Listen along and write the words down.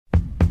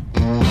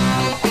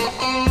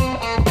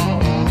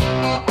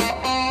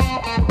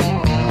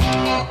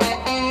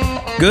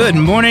Good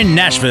morning,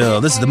 Nashville.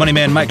 This is the Money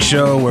Man Mike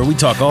Show, where we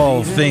talk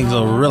all things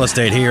real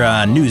estate here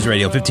on News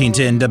Radio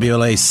 1510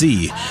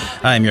 WLAC.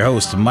 I am your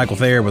host, Michael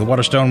Thayer with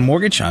Waterstone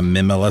Mortgage. I'm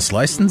MLS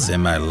licensed,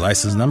 and my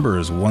license number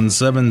is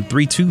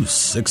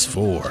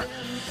 173264.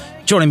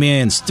 Joining me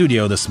in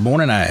studio this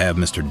morning, I have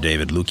Mr.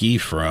 David Lueke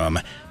from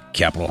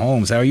Capital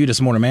Homes. How are you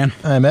this morning, man?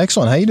 I'm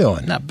excellent. How you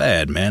doing? Not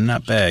bad, man.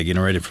 Not bad.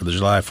 Getting ready for the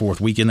July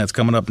 4th weekend that's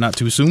coming up not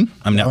too soon.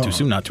 I mean, not too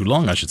soon, not too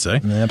long, I should say.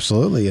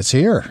 Absolutely. It's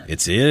here.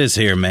 It is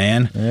here,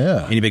 man.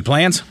 Yeah. Any big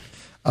plans?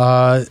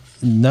 No,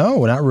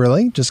 not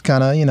really. Just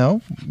kind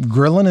of,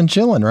 grilling and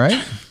chilling, right?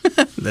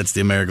 That's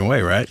the American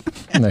way, right?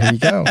 There you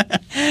go.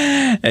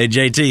 Hey,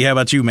 JT, how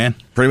about you, man?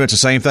 Pretty much the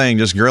same thing,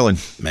 just grilling.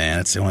 Man,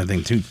 that's the only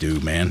thing to do,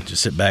 man.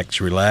 Just sit back,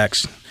 just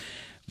relax.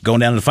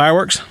 Going down to the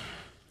fireworks?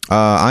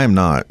 I am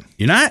not.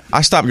 You're not?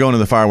 I stopped going to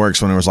the fireworks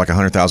when there was like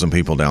 100,000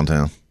 people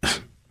downtown.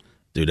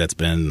 Dude, that's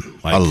been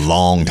like a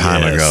long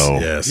time ago.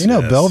 Yes,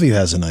 Bellevue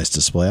has a nice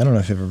display. I don't know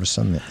if you've ever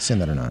seen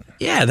that or not.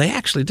 Yeah, they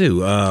actually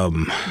do.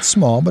 It's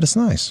small, but it's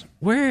nice.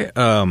 Where?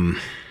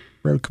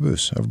 Red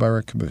Caboose, over by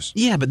Red Caboose.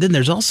 Yeah, but then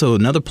there's also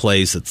another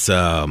place that's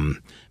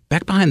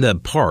back behind the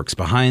parks,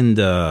 behind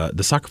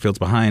the soccer fields,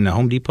 behind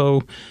Home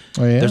Depot.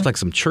 Oh, yeah? There's like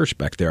some church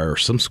back there or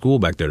some school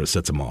back there that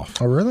sets them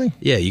off. Oh, really?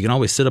 Yeah, you can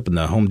always sit up in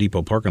the Home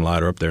Depot parking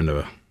lot or up there in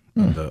the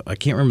I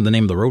can't remember the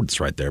name of the road that's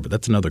right there, but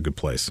that's another good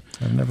place.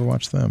 I've never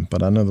watched them,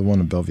 but I know the one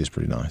in Bellevue is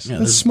pretty nice.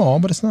 Yeah, it's small,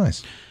 but it's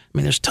nice. I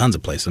mean, there's tons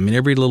of places. I mean,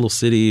 every little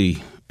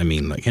city,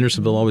 like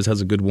Hendersonville always has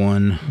a good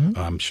one. Mm-hmm.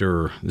 I'm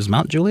sure. Does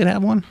Mount Juliet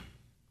have one?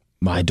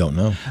 I don't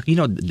know. You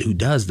know who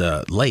does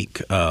the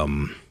lake?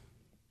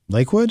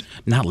 Lakewood?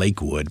 Not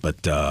Lakewood,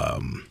 but right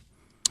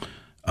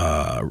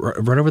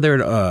over there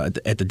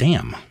at the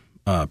dam.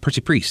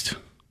 Percy Priest.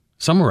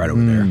 Somewhere right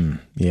over there.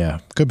 Yeah,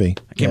 could be. I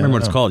can't remember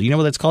what it's called. You know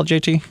what that's called,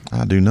 JT?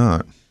 I do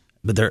not.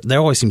 But there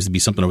always seems to be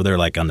something over there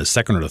like on the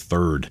second or the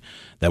third.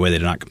 That way they're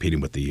not competing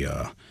with the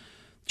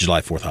July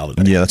 4th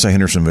holiday. Yeah, that's at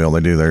Hendersonville. They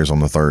do theirs on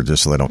the 3rd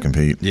just so they don't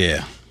compete.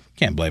 Yeah.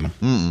 Can't blame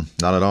them.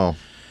 Not at all.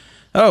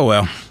 Oh,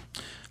 well.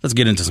 Let's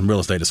get into some real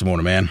estate this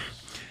morning, man.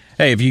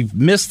 Hey, if you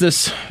missed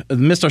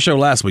our show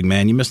last week,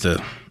 man, you missed an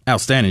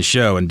outstanding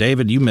show. And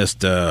David, you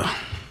missed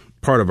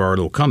part of our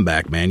little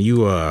comeback, man.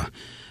 You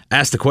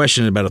asked a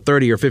question about a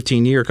 30 or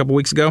 15 year a couple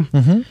weeks ago.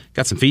 Mm-hmm.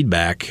 Got some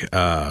feedback,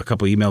 a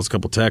couple emails, a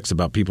couple texts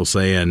about people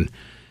saying,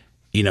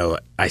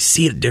 I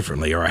see it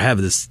differently or I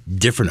have this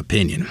different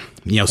opinion.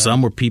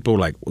 Some were people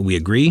like, we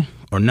agree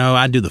or no,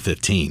 I do the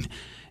 15.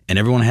 And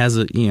everyone has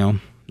a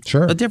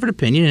different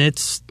opinion, and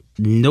it's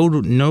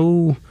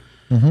no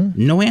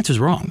answer's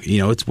wrong.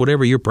 It's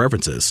whatever your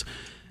preference is.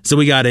 So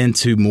we got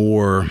into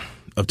more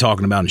of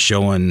talking about and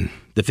showing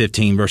the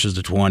 15 versus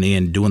the 20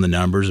 and doing the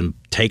numbers and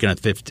taking a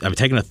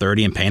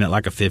 30 and paying it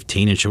like a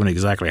 15 and showing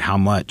exactly how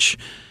much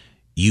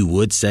you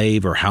would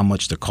save or how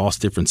much the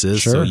cost difference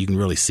is, so you can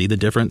really see the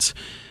difference.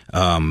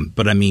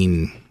 But I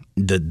mean,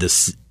 the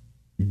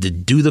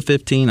do the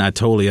 15, I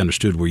totally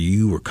understood where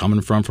you were coming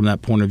from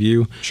that point of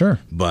view. Sure.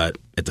 But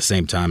at the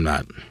same time,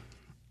 not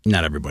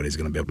everybody's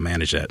going to be able to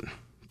manage that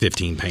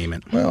 15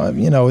 payment.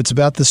 Well, it's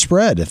about the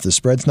spread. If the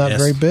spread's not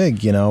very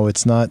big,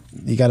 it's not,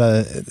 you got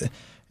to,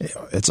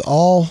 it's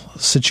all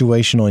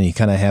situational, and you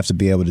kind of have to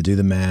be able to do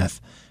the math.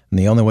 And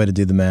the only way to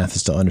do the math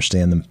is to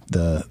understand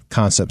the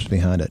concepts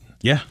behind it.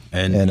 Yeah.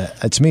 And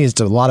to me,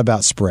 it's a lot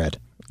about spread.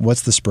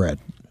 What's the spread?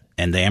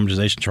 And the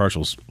amortization charts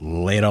will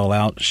lay it all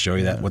out, show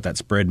you what that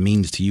spread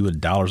means to you in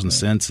dollars and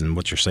cents and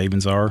what your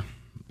savings are.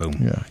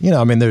 Boom.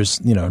 Yeah.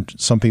 There's,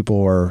 some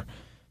people are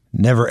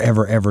never,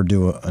 ever, ever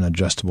do an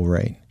adjustable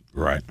rate.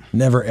 Right.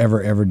 Never,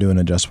 ever, ever do an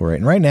adjustable rate.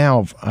 And right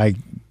now, I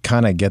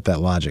kind of get that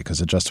logic because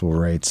adjustable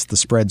rates, the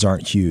spreads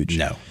aren't huge.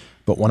 No.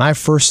 But when I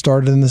first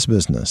started in this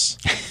business,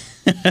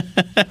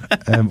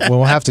 and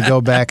we'll have to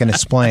go back and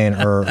explain,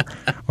 or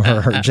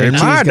JT's in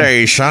my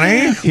day,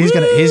 Sonny, he's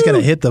gonna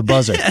hit the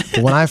buzzer.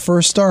 But when I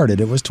first started,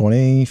 it was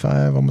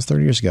 25, almost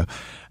 30 years ago.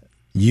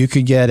 You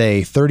could get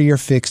a 30-year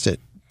fixed at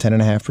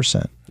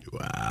 10.5%.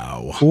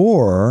 Wow.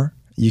 Or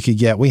you could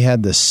get. We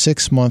had the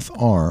 6-month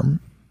ARM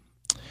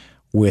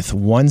with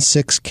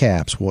 1/6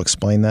 caps. We'll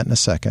explain that in a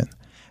second.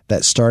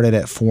 That started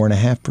at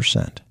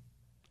 4.5%,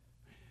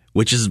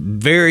 which is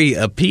very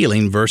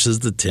appealing versus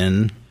the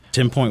 10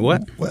 point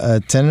what?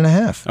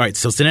 10.5. All right,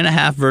 so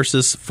 10.5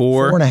 versus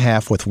 4.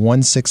 4.5 with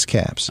 1/6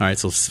 caps. All right,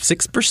 so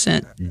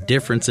 6%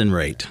 difference in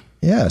rate.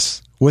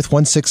 Yes, with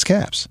 1/6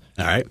 caps.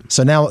 All right.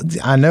 So now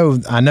I know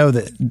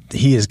that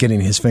he is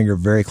getting his finger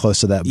very close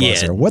to that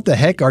buzzer. Yeah. What the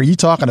heck are you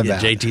talking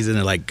about? JT's in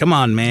there like, come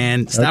on,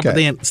 man, stop with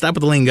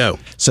the lingo.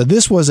 So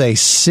this was a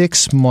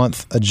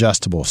 6-month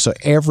adjustable. So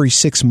every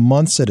 6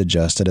 months it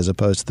adjusted, as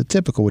opposed to the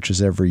typical, which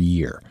is every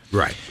year.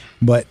 Right.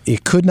 But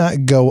it could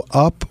not go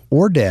up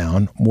or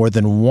down more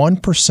than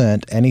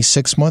 1% any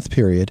 6-month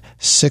period,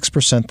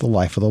 6% the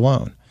life of the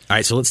loan. All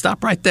right, so let's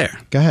stop right there.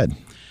 Go ahead.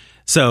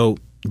 So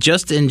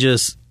just in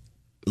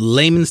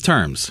layman's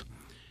terms,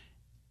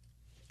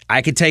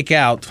 I could take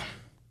out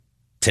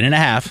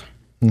 10.5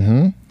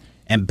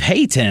 and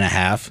pay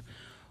 10.5,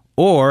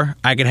 or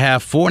I could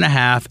have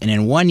 4.5, and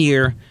in 1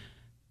 year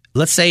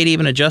let's say it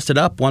even adjusted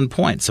up 1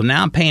 point. So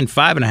now I'm paying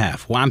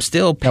 5.5. Well, I'm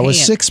still paying. That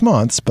was 6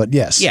 months, but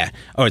yes. Yeah.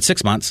 Oh, it's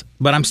 6 months,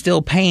 but I'm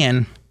still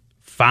paying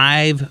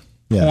 5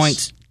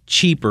 points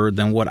cheaper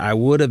than what I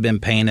would have been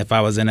paying if I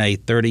was in a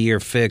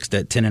 30-year fixed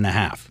at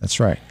 10.5. That's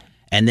right.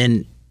 And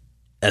then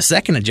a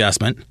second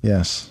adjustment.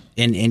 Yes.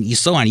 And you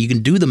so on. You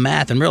can do the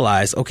math and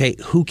realize, okay,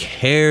 who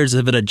cares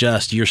if it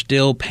adjusts? You're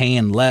still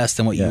paying less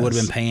than what you would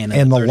have been paying.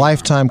 And the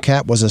lifetime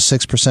cap was a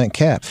 6%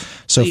 cap.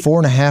 So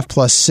 4.5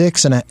 plus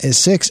 6 is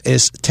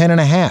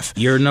 10.5.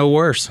 You're no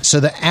worse.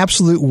 So the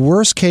absolute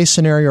worst case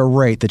scenario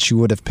rate that you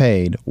would have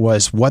paid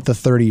was what the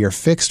 30-year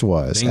fixed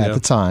was at the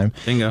time.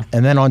 Bingo.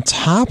 And then on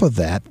top of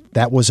that,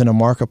 that was in a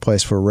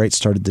marketplace where rates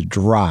started to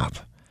drop.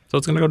 So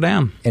it's going to go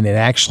down. And it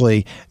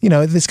actually,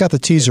 it's got the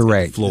teaser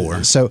rate.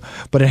 Floor. So,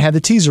 but it had the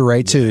teaser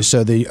rate too. Yeah.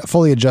 So the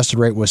fully adjusted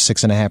rate was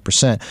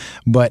 6.5%.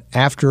 But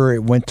after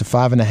it went to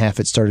 5.5,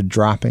 it started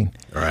dropping.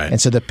 Right.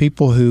 And so the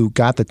people who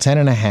got the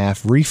 10.5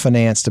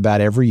 refinanced about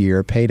every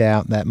year, paid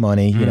out that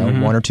money, 1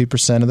 or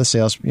 2% of the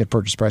sales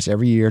purchase price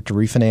every year to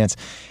refinance.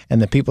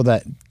 And the people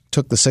that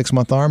took the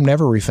 6-month ARM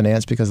never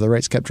refinanced because the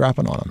rates kept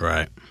dropping on them.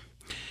 Right.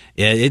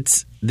 Yeah,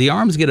 the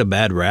ARMs get a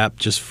bad rap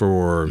just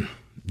for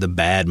the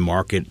bad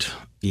market.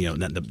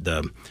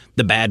 The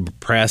bad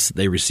press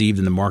they received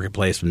in the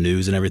marketplace from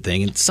news and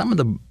everything. And some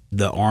of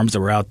the ARMs that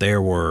were out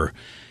there were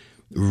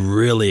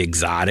really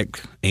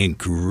exotic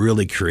and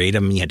really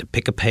creative. I mean, you had to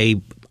pick a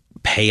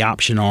pay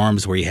option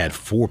ARMs where you had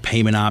 4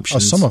 payment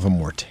options. Oh, some of them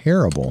were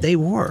terrible. They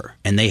were.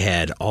 And they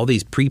had all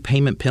these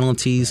prepayment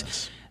penalties.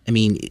 Yes. I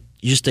mean,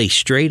 just a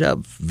straight up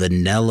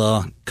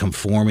vanilla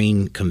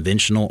conforming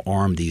conventional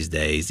ARM these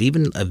days.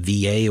 Even a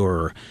VA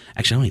or –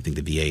 actually, I don't even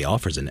think the VA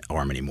offers an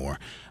ARM anymore.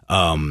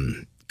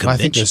 I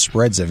think the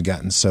spreads have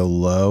gotten so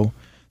low.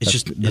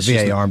 The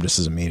VA ARM just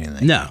doesn't mean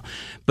anything. No.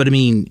 But, I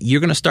mean, you're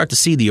going to start to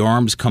see the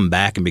ARMs come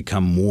back and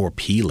become more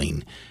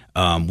appealing.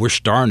 We're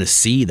starting to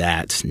see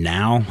that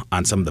now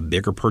on some of the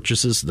bigger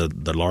purchases,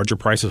 the larger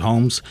price of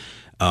homes.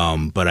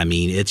 But, I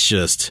mean, it's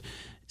just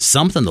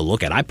something to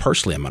look at. I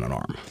personally am on an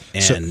ARM,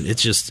 and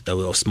it's just a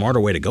little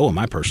smarter way to go in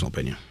my personal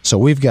opinion. So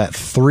we've got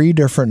 3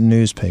 different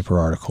newspaper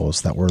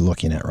articles that we're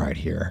looking at right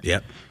here.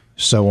 Yep.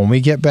 So when we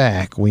get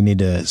back, we need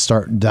to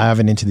start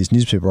diving into these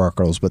newspaper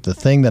articles. But the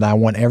thing that I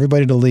want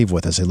everybody to leave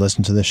with as they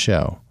listen to this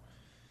show,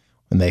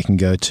 and they can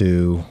go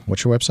to,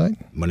 what's your website?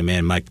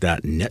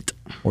 MoneyManMike.net.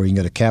 Or you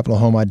can go to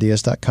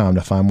CapitalHomeIdeas.com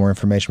to find more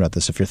information about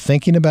this. If you're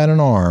thinking about an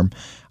ARM,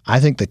 I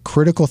think the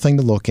critical thing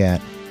to look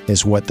at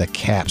is what the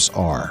caps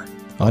are.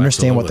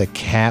 Understand what the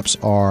caps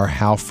are,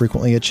 how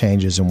frequently it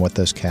changes, and what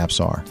those caps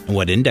are. And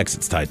what index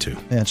it's tied to.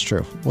 That's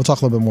true. We'll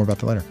talk a little bit more about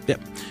that later. Yep.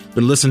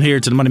 But listen here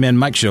to the Money Man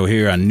Mike Show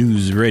here on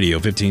News Radio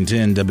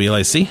 1510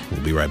 WLAC.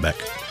 We'll be right back.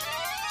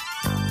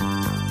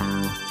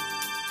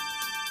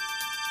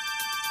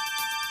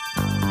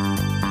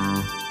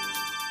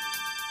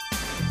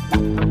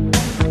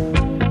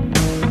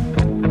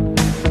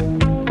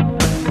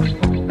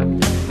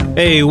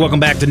 Hey, welcome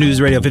back to News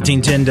Radio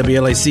 1510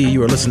 WLAC.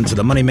 You are listening to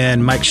the Money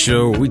Man Mike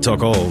Show. We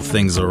talk all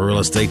things real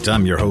estate.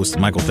 I'm your host,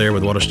 Michael Thayer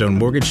with Waterstone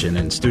Mortgage. And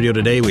in studio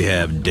today, we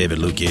have David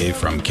Lueke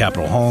from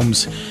Capital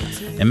Homes.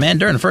 And man,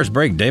 during the first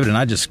break, David and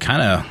I just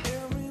kind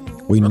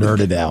of... We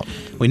nerded out.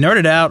 We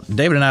nerded out.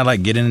 David and I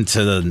like getting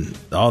into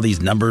all these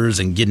numbers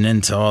and getting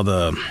into all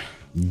the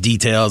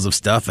details of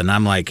stuff. And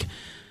I'm like,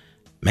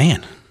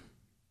 man,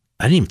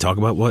 I didn't even talk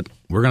about what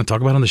we're going to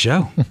talk about on the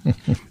show.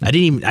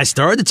 I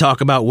started to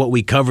talk about what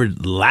we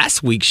covered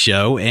last week's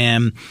show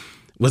and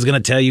was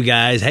going to tell you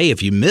guys, hey,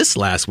 if you missed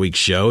last week's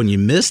show and you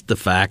missed the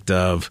fact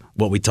of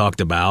what we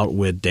talked about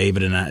with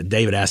David and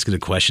David asking a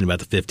question about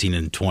the 15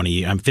 and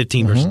 20,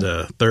 15 versus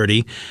the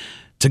 30,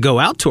 to go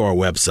out to our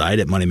website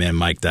at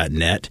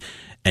moneymanmike.net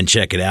and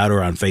check it out,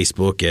 or on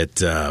Facebook at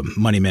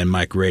Moneyman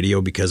Mike Radio,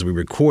 because we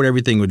record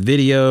everything with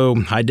video,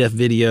 high-def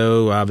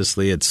video.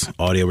 Obviously, it's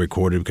audio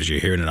recorded because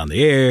you're hearing it on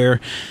the air.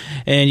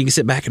 And you can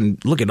sit back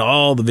and look at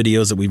all the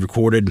videos that we've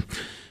recorded,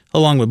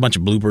 along with a bunch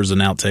of bloopers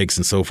and outtakes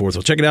and so forth.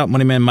 So check it out,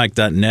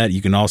 moneymanmike.net.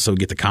 You can also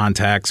get the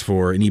contacts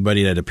for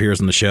anybody that appears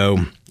on the show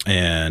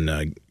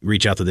and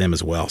reach out to them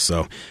as well.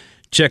 So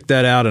check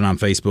that out, and on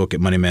Facebook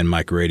at Moneyman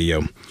Mike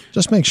Radio.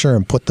 Just make sure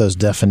and put those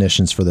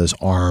definitions for those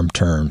ARM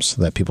terms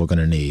that people are going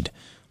to need,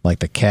 like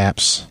the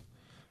caps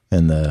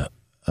and the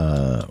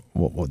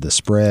the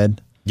spread,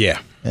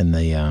 and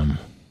the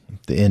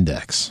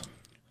index.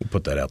 We'll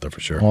put that out there for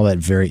sure. All that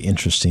very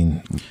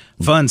interesting,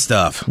 fun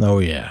stuff. Oh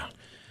yeah,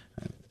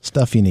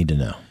 stuff you need to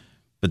know.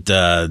 But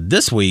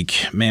this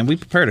week, man, we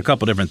prepared a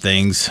couple different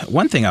things.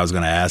 One thing I was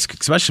going to ask,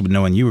 especially with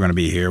knowing you were going to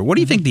be here, what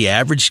do you think the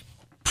average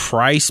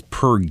price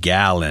per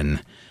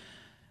gallon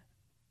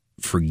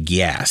for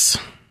gas?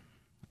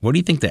 What do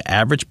you think the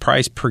average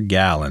price per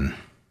gallon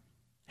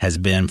has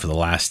been for the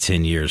last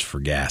 10 years for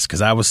gas?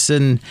 Because I was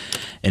sitting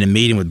in a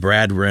meeting with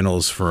Brad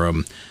Reynolds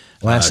from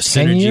last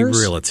 10 Synergy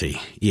years?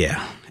 Realty.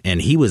 Yeah.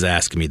 And he was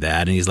asking me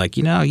that, and he's like,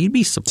 you'd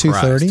be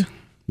surprised. 230?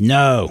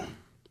 No.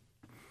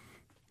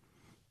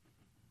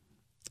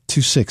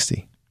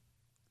 260.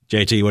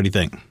 JT, what do you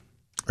think?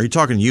 Are you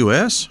talking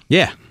U.S.?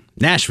 Yeah.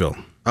 Nashville.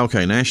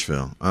 Okay,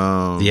 Nashville.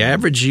 The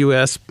average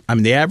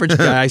the average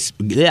guys,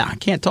 I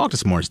can't talk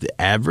this morning. It's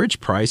the average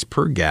price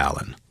per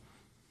gallon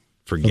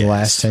for gas. The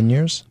last 10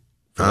 years?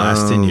 For the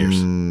last 10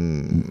 years.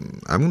 I'm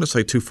going to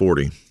say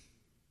 240.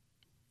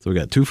 So we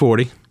got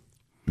 240.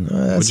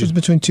 That's just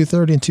between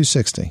 230 and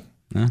 260.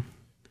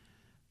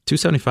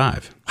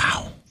 275.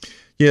 Wow.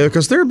 Yeah,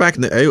 because they're back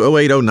in the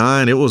 08,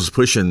 09, it was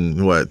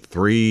pushing,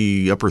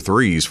 upper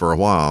threes for a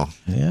while.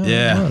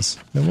 Yeah.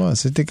 It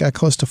was. It got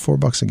close to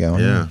 $4 a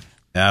gallon. Yeah.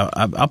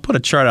 I'll put a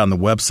chart on the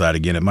website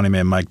again at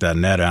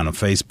moneymanmike.net, on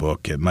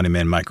Facebook at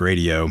Moneyman Mike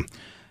Radio.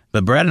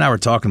 But Brad and I were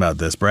talking about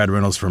this. Brad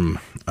Reynolds from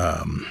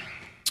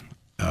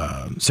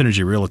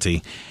Synergy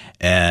Realty,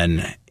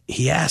 and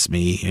he asked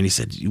me, and he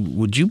said,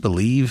 "Would you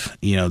believe,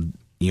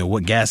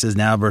 what gas is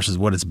now versus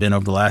what it's been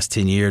over the last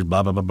 10 years,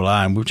 blah, blah, blah,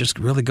 blah." And we're just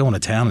really going to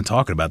town and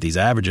talking about these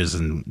averages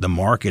and the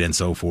market and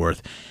so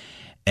forth.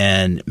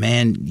 And,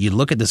 man, you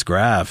look at this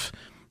graph,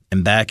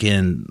 and back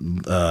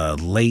in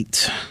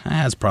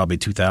it's probably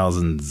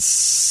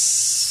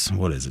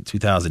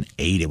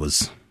 2008, it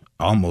was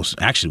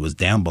was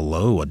down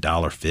below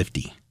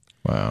 $1.50.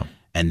 Wow.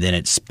 And then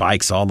it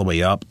spikes all the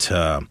way up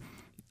to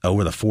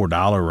over the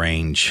 $4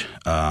 range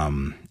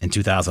in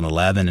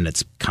 2011, and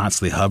it's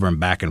constantly hovering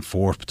back and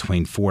forth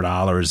between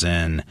 $4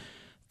 and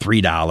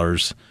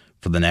 $3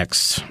 for the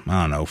next,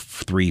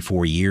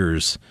 3-4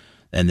 years.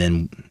 And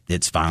then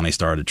it's finally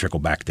started to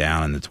trickle back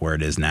down, and it's where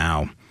it is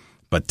now.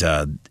 But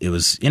it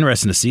was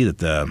interesting to see that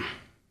the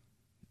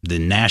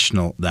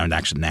Nashville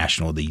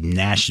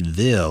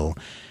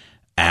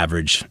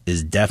average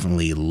is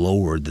definitely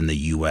lower than the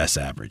U.S.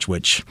 average,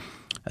 which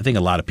I think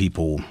a lot of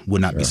people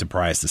would not be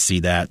surprised to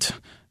see that.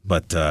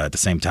 But at the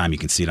same time, you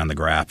can see it on the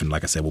graph. And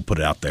like I said, we'll put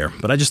it out there.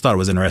 But I just thought it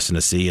was interesting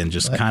to see, and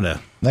just kind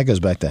of – That goes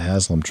back to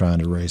Haslam trying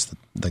to raise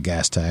the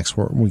gas tax.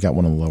 We got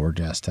one of the lower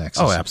gas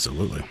taxes. Oh,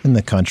 absolutely. In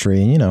the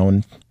country.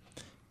 And,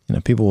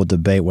 people will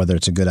debate whether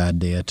it's a good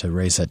idea to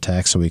raise that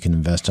tax so we can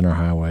invest in our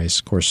highways.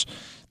 Of course,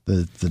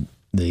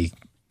 the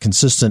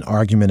consistent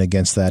argument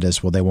against that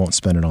is, well, they won't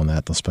spend it on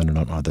that. They'll spend it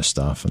on other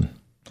stuff. And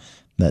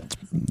that,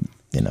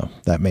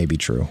 that may be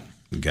true.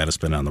 You got to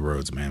spend it on the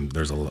roads, man.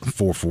 There's a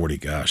 440.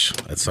 Gosh,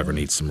 that sucker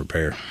needs some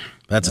repair.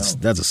 That's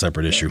a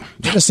separate issue.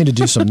 We just need to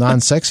do some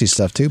non-sexy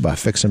stuff too by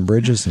fixing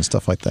bridges and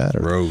stuff like that.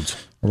 Roads.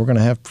 Or we're going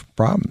to have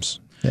problems.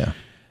 Yeah.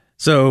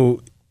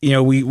 So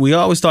we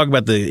always talk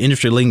about the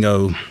industry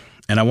lingo,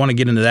 and I want to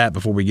get into that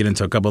before we get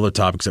into a couple other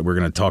topics that we're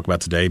going to talk about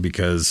today,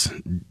 because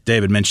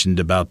David mentioned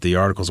about the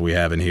articles we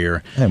have in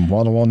here. And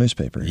wall-to-wall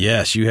newspaper.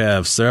 Yes, you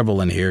have several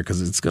in here,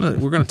 because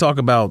we're going to talk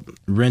about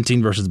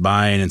renting versus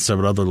buying and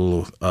several other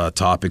little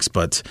topics.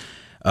 But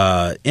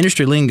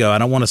industry lingo, I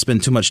don't want to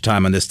spend too much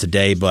time on this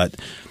today, but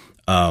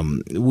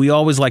we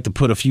always like to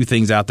put a few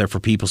things out there for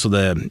people so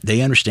that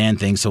they understand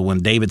things. So when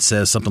David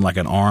says something like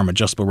an ARM,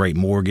 adjustable rate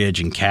mortgage,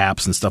 and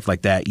caps and stuff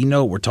like that, you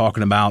know what we're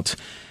talking about.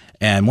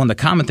 And one of the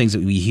common things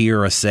that we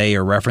hear or say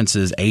or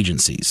references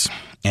agencies.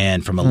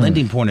 And from a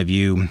lending point of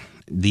view,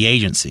 the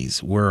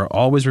agencies, we're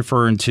always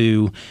referring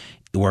to,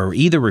 or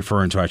either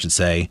referring to, I should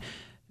say,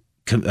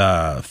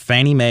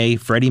 Fannie Mae,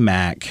 Freddie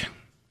Mac,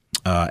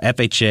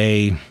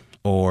 FHA,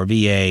 or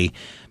VA.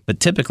 But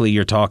typically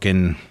you're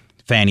talking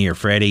Fannie or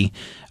Freddie.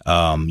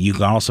 You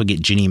can also get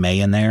Ginnie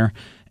Mae in there.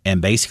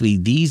 And basically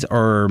these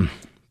are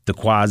the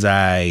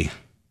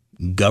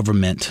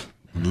quasi-government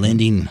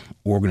lending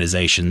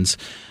organizations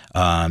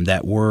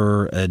that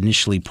were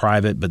initially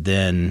private, but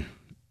then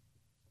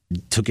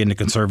took into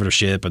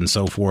conservatorship and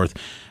so forth.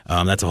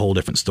 That's a whole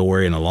different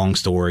story and a long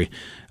story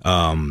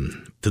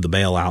to the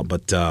bailout.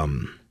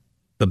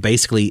 But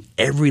basically,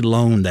 every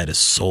loan that is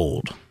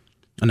sold,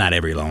 not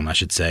every loan, I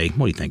should say.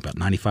 What do you think, about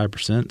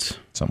 95%?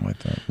 Something like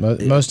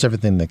that. Most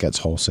everything that gets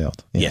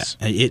wholesaled. Yes.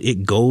 Yeah,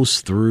 it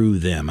goes through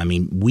them. I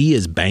mean, we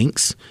as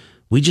banks,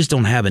 we just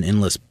don't have an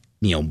endless,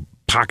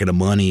 pocket of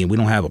money, and we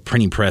don't have a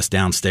printing press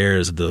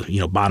downstairs at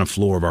the bottom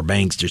floor of our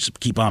banks. Just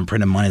keep on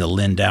printing money to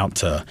lend out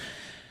to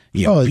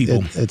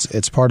people.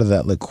 It's part of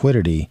that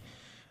liquidity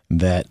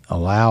that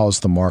allows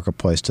the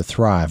marketplace to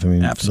thrive. I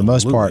mean, Absolutely. For the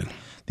most part,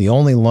 the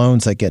only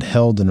loans that get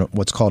held in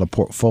what's called a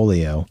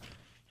portfolio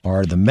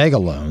are the mega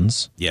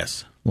loans.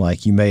 Yes.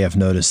 Like you may have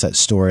noticed that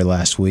story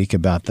last week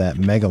about that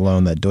mega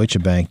loan that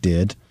Deutsche Bank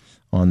did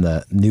on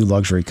the new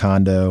luxury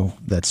condo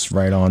that's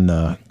right on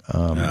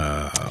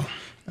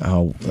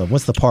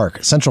what's the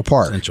park? Central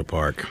Park. Central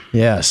Park.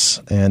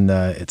 Yes, and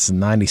it's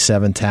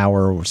 97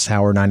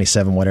 Tower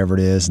 97, whatever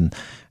it is, and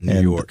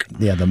New York.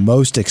 Yeah, the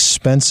most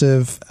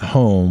expensive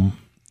home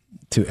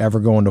to ever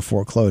go into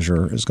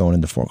foreclosure is going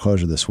into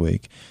foreclosure this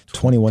week.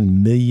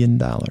 $21 million.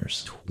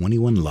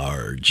 21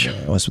 large.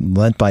 It was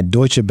lent by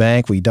Deutsche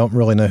Bank. We don't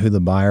really know who the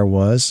buyer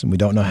was, and we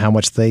don't know how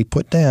much they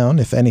put down,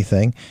 if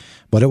anything.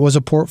 But it was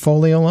a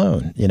portfolio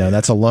loan.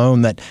 That's a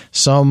loan that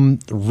some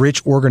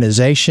rich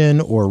organization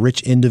or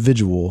rich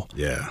individual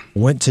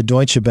went to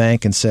Deutsche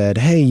Bank and said,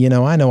 hey,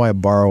 I know I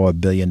borrow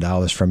 $1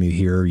 billion from you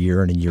here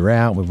year in and year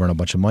out. We run a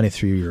bunch of money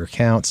through your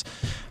accounts.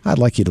 I'd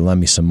like you to lend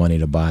me some money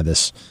to buy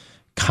this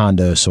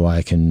condo so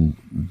I can,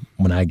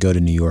 when I go to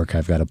New York,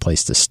 I've got a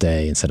place to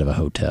stay instead of a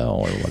hotel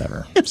or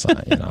whatever. So,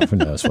 who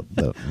knows what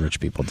the rich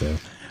people do.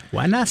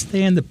 Why not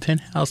stay in the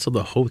penthouse of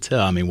the hotel?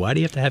 I mean, why do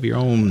you have to have your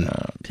own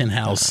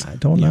penthouse? I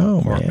don't know,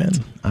 apartment?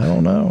 man. I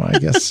don't know. I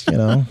guess, I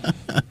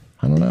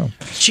don't know.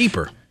 It's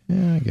cheaper.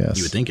 Yeah, I guess.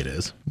 You would think it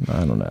is.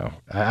 I don't know.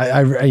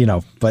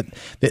 But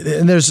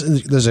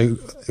there's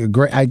a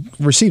great, I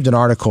received an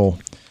article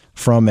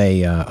from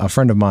a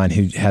friend of mine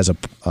who has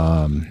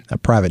a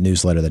private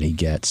newsletter that he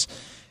gets,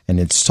 and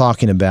it's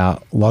talking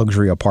about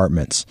luxury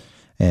apartments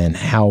and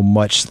how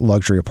much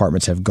luxury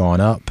apartments have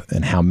gone up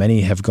and how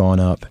many have gone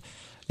up,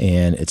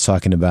 and it's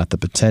talking about the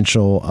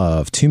potential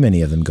of too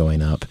many of them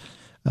going up,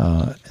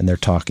 and they're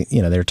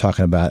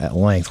talking about at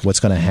length what's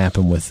going to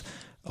happen with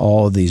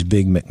all of these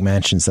big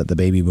McMansions that the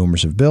baby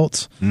boomers have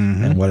built,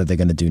 and what are they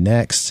going to do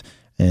next,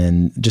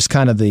 and just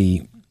kind of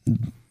the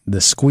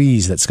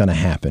squeeze that's going to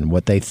happen,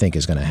 what they think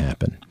is going to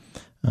happen.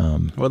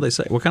 What do they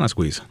say? What kind of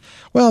squeeze?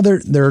 Well,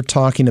 they're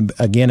talking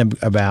again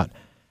about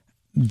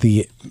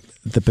the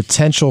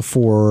potential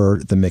for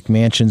the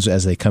McMansions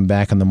as they come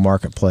back in the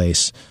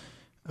marketplace,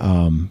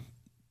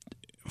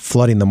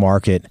 flooding the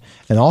market,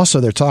 and also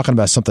they're talking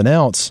about something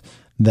else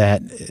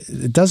that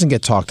it doesn't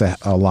get talked a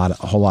whole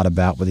lot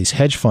about, with these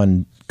hedge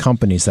fund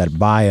companies that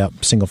buy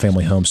up single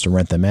family homes to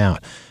rent them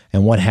out.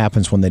 And what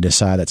happens when they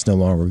decide that's no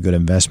longer a good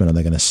investment? Are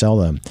they going to sell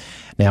them?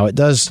 Now, it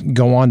does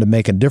go on to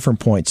make a different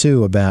point,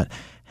 too, about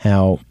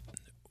how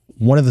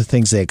one of the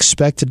things they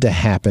expected to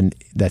happen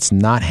that's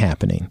not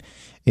happening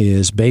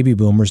is baby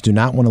boomers do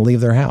not want to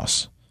leave their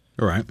house.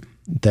 All right.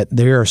 That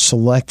they are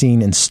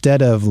selecting,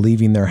 instead of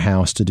leaving their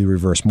house, to do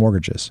reverse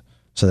mortgages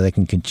so that they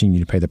can continue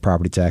to pay the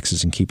property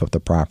taxes and keep up the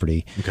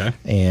property. Okay.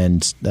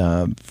 And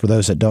for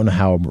those that don't know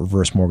how a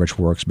reverse mortgage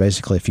works,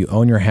 basically if you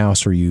own your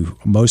house or you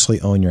mostly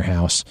own your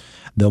house,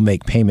 they'll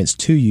make payments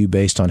to you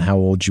based on how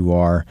old you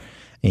are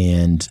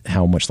and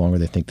how much longer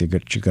they think you're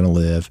going to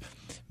live.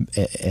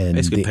 And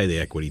basically pay the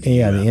equity.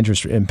 The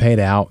interest, and paid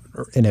out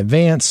in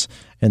advance.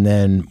 And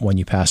then when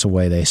you pass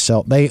away,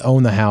 they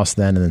own the house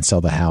then and then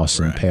sell the house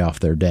and pay off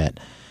their debt.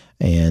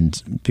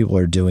 And people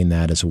are doing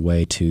that as a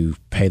way to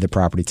pay the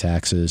property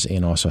taxes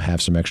and also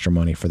have some extra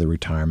money for the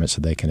retirement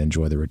so they can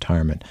enjoy the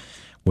retirement,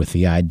 with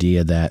the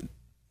idea that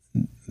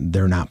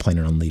they're not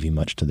planning on leaving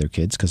much to their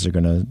kids because they're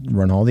going to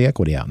run all the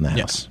equity out in the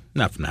house.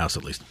 Not from the house,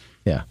 at least.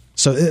 Yeah.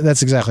 So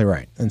that's exactly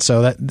right. And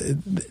so that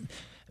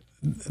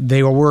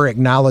they were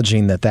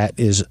acknowledging that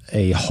is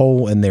a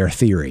hole in their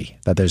theory,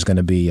 that there's going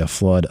to be a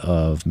flood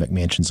of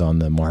McMansions on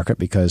the market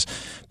because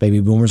baby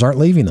boomers aren't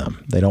leaving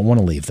them. They don't want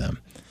to leave them.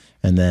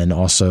 And then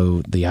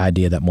also the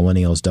idea that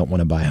millennials don't want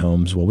to buy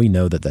homes. Well, we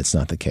know that that's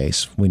not the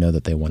case. We know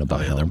that they want to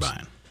buy homes. They're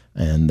buying.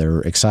 And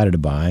they're excited to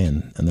buy,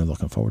 and they're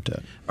looking forward to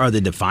it. Are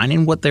they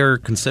defining what they're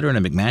considering a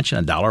McMansion,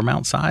 a dollar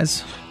amount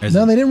size?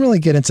 No, they didn't really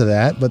get into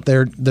that, but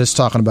they're just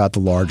talking about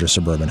the larger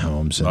suburban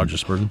homes. Larger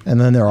suburban?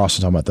 And then they're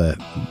also talking about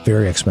the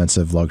very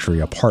expensive luxury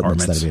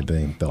apartments that are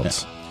being built.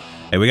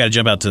 Yeah. Hey, we got to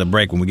jump out to the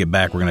break. When we get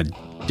back, we're going to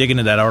dig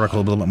into that article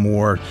a little bit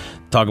more,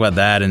 talk about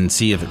that and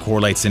see if it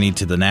correlates any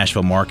to the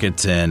Nashville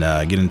market,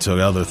 and get into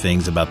other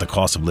things about the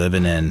cost of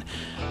living and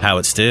how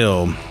it's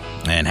still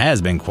and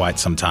has been quite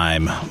some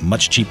time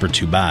much cheaper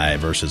to buy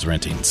versus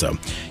renting. So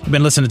you've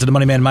been listening to the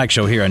Money Man Mike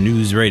Show here on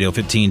News Radio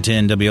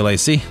 1510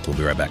 WLAC. We'll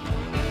be right back.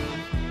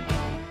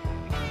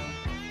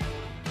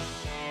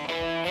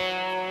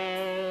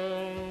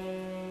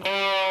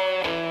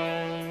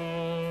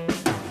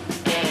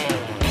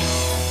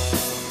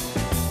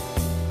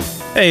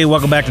 Hey,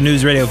 welcome back to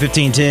News Radio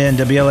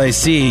 1510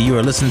 WLAC. You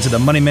are listening to the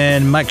Money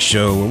Man Mike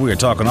Show, where we are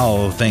talking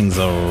all things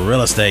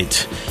real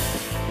estate.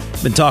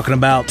 Been talking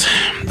about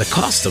the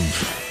cost of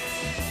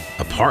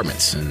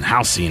apartments and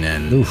housing,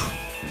 and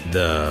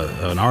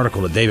an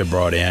article that David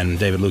brought in,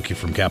 David Lueke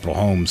from Capital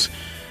Homes,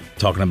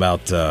 talking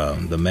about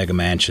the mega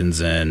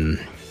mansions and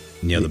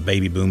the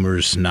baby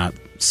boomers not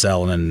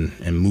selling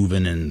and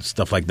moving and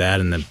stuff like that,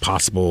 and then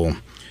possible,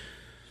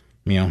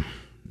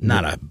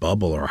 not a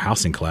bubble or a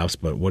housing collapse,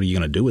 but what are you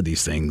going to do with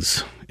these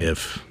things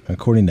if...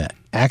 According to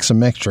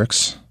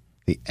Axometrics,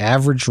 the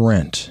average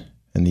rent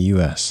in the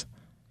U.S.,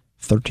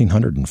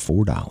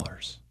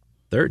 $1,304.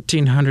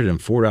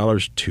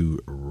 $1,304 to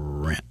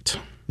rent.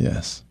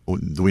 Yes.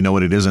 Do we know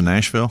what it is in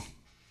Nashville?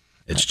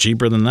 It's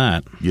cheaper than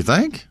that. You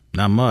think?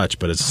 Not much,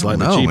 but it's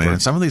slightly cheaper.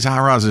 Man. Some of these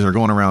high rises are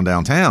going around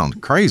downtown.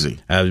 Crazy.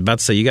 I was about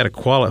to say, you got to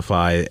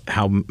qualify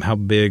how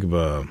big of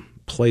a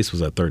place was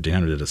that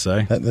 1,300? Did it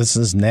say? This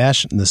is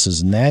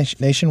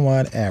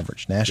nationwide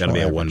average. National got to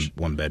be average.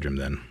 a one bedroom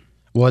then.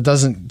 Well, it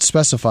doesn't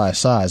specify a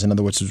size. In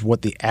other words, it's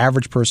what the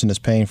average person is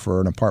paying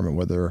for an apartment,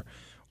 whether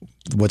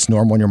what's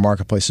normal in your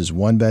marketplace is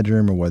one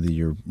bedroom or whether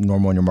your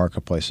normal in your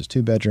marketplace is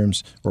two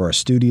bedrooms or a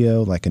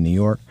studio like in New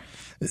York.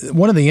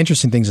 One of the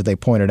interesting things that they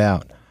pointed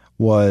out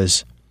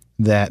was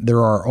that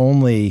there are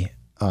only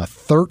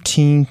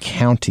 13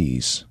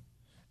 counties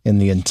in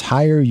the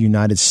entire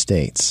United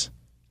States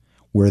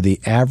where the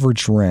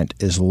average rent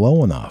is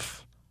low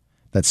enough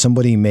that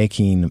somebody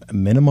making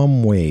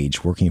minimum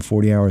wage, working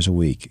 40 hours a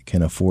week,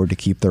 can afford to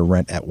keep their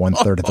rent at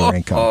 1/3 of their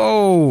income.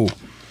 Oh.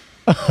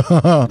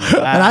 Wow.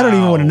 And I don't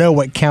even want to know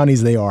what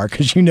counties they are,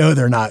 because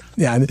they're not.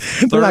 Yeah,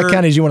 they're not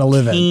counties you want to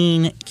live in.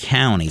 13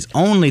 counties,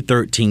 only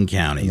 13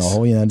 counties In the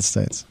whole United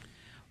States.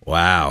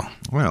 Wow.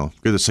 Well,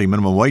 good to see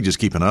minimum wages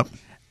keeping up.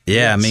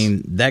 Yeah, I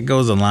mean, that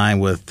goes in line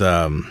with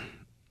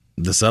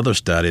this other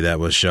study that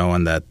was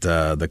showing that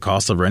the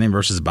cost of renting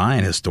versus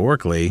buying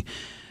historically,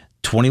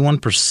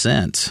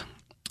 21%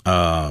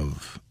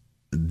 of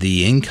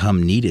the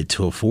income needed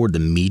to afford the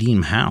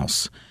median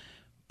house.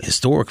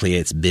 Historically,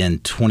 it's been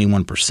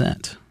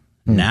 21%.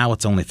 Now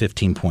it's only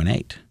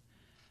 15.8.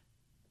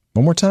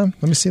 One more time.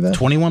 Let me see that.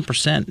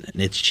 21%.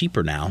 It's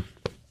cheaper now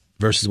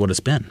versus what it's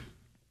been.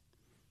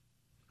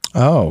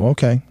 Oh,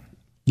 okay.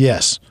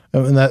 Yes.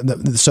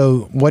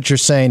 So what you're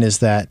saying is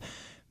that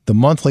the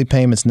monthly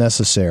payments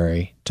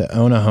necessary to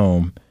own a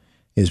home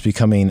is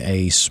becoming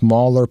a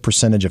smaller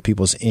percentage of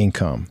people's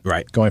income.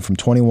 Right. Going from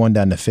 21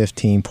 down to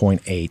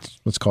 15.8,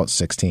 let's call it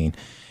 16,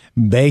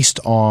 based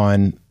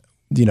on,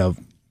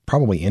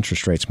 probably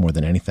interest rates more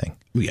than anything.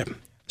 Yeah.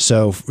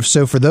 So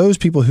for those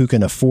people who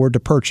can afford to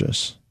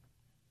purchase,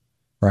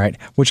 right,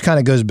 which kind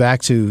of goes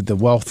back to the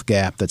wealth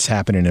gap that's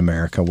happening in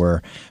America,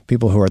 where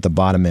people who are at the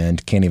bottom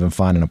end can't even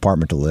find an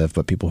apartment to live,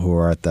 but people who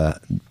are at the,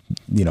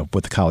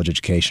 with the college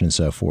education and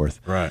so forth,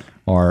 right,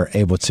 are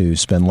able to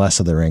spend less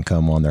of their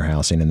income on their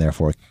housing and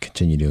therefore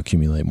continue to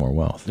accumulate more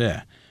wealth.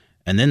 Yeah.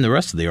 And then the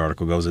rest of the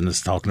article goes into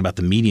talking about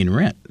the median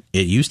rent.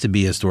 It used to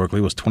be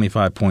historically was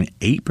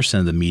 25.8%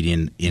 of the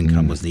median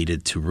income was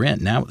needed to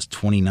rent. Now it's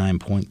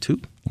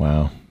 29.2.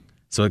 Wow.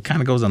 So it kind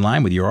of goes in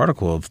line with your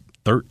article of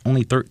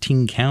only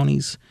 13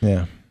 counties.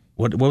 Yeah.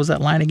 What was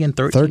that line again?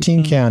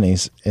 13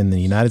 counties in the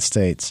United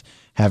States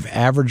have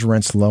average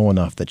rents low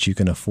enough that you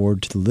can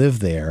afford to live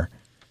there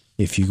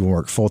if you can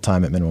work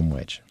full-time at minimum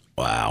wage.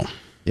 Wow.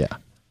 Yeah.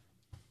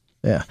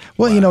 Yeah.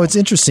 Well, it's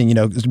interesting,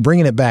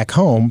 bringing it back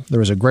home, there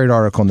was a great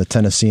article in the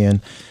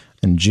Tennessean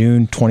on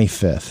June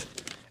 25th.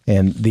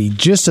 And the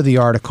gist of the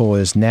article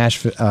is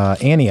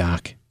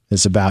Antioch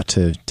is about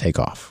to take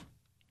off.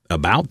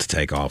 About to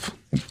take off.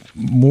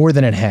 More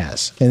than it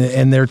has.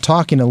 And they're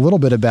talking a little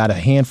bit about a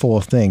handful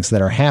of things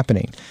that are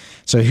happening.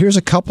 So here's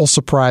a couple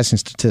surprising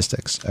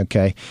statistics,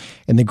 okay?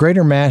 In the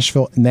greater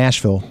Nashville. Come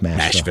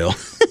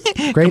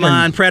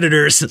on,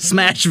 Predators.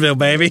 Smashville,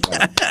 baby.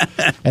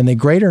 And the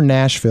greater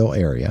Nashville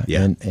area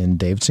in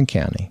Davidson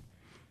County,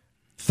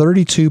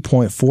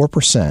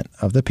 32.4%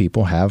 of the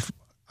people have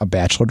a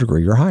bachelor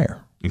degree or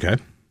higher. Okay.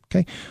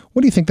 Okay.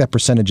 What do you think that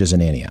percentage is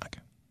in Antioch?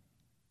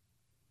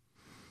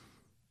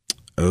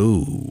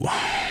 Oh.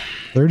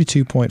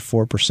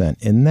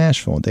 32.4% in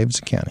Nashville and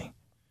Davidson County.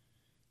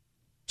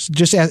 So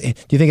just ask, do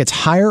you think it's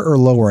higher or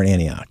lower in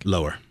Antioch?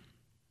 Lower.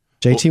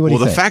 JT, what do you think? Well,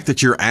 the fact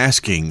that you're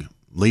asking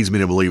leads me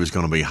to believe it's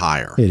going to be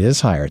higher. It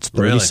is higher. It's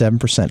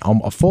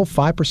 37%, a full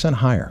 5%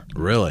 higher.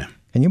 Really?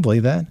 Can you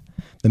believe that?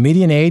 The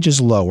median age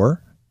is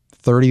lower,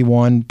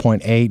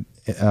 31.8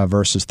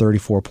 versus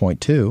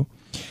 34.2.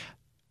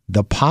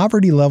 The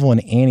poverty level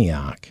in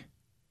Antioch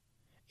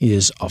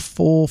is a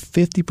full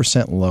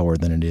 50% lower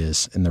than it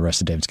is in the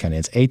rest of Davidson County.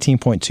 It's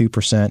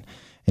 18.2%.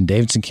 In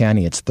Davidson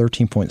County, it's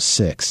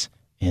 13.6%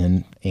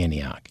 in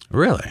Antioch.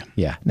 Really?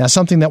 Yeah. Now,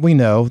 something that we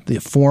know, the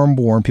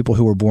foreign-born, people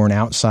who were born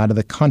outside of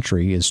the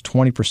country, is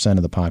 20%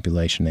 of the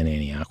population in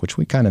Antioch, which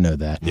we kind of know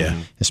that. Yeah.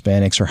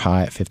 Hispanics are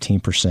high at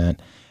 15%,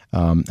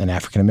 and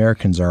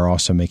African-Americans are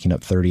also making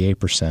up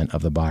 38%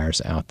 of the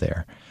buyers out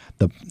there.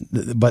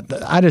 But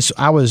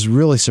I was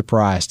really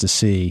surprised to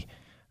see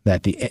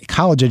that the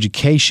college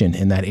education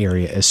in that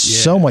area is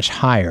so much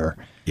higher.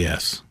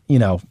 Yes.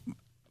 5%.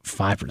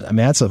 I mean,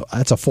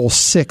 that's a full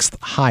sixth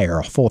higher,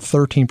 a full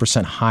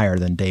 13% higher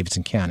than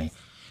Davidson County.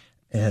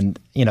 And,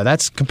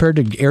 that's compared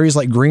to areas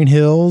like Green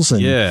Hills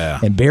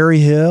and Berry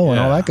Hill and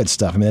all that good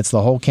stuff. I mean, it's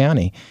the whole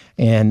county.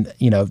 And,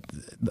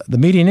 the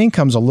median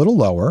income's a little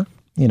lower.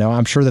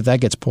 I'm sure that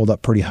gets pulled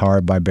up pretty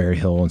hard by Berry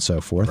Hill and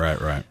so forth.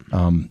 Right.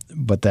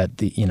 But that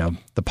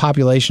the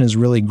population is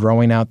really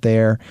growing out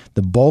there.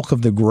 The bulk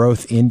of the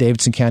growth in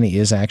Davidson County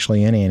is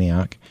actually in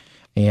Antioch.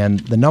 And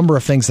the number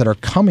of things that are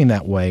coming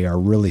that way are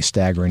really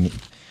staggering.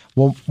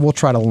 We'll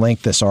try to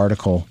link this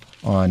article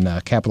on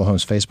Capitol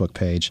Home's Facebook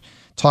page,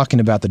 talking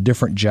about the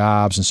different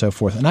jobs and so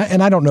forth.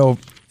 And I don't know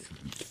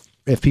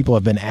if people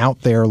have been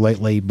out there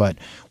lately, but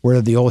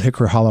where the old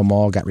Hickory Hollow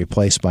Mall got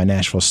replaced by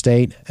Nashville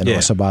State and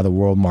also by the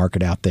World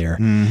Market out there,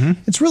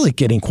 it's really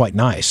getting quite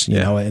nice, you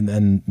know.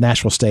 And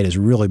Nashville State has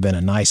really been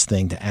a nice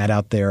thing to add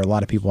out there. A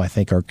lot of people, I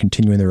think, are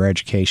continuing their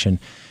education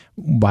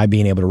by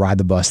being able to ride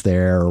the bus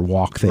there or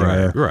walk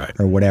there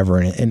or whatever.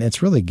 And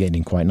it's really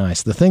getting quite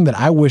nice. The thing that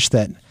I wish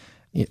that,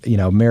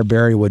 Mayor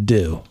Berry would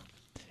do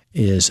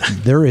is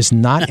there is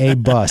not a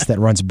bus that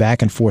runs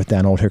back and forth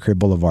down Old Hickory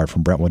Boulevard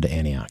from Brentwood to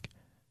Antioch.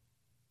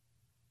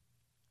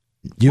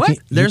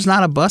 There's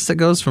not a bus that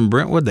goes from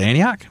Brentwood to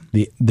Antioch?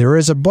 There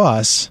is a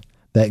bus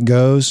that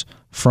goes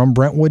from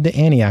Brentwood to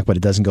Antioch, but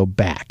it doesn't go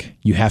back.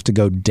 You have to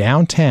go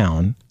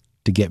downtown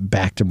to get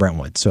back to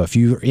Brentwood. So if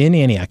you're in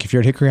Antioch, if you're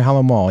at Hickory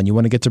Hollow Mall and you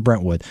want to get to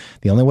Brentwood,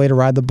 the only way to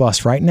ride the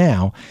bus right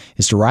now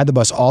is to ride the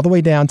bus all the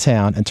way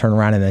downtown and turn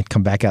around and then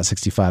come back out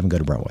 65 and go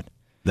to Brentwood.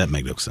 That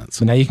makes no sense.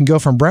 So now you can go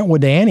from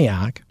Brentwood to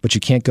Antioch, but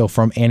you can't go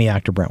from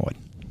Antioch to Brentwood.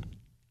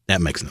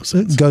 That makes no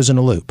sense. It goes in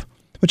a loop,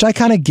 which I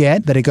kind of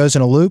get that it goes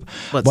in a loop.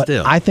 But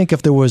still. I think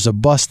if there was a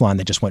bus line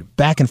that just went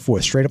back and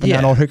forth straight up and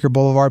down Old Hickory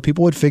Boulevard,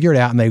 people would figure it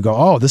out and they'd go,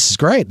 oh, this is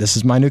great. This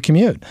is my new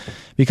commute.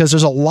 Because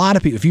there's a lot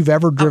of people. If you've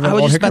ever driven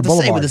Old Hickory Boulevard. I was just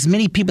about to say, with as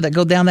many people that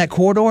go down that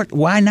corridor,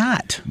 why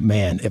not?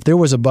 Man, if there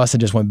was a bus that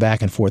just went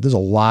back and forth, there's a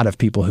lot of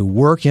people who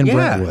work in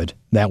Brentwood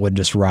that would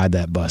just ride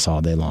that bus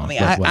all day long. I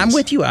mean, I'm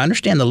with you. I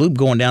understand the loop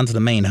going down to the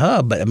main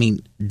hub, but I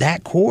mean,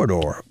 that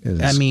corridor,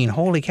 I mean,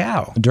 holy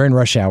cow. During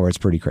rush hour, it's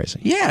pretty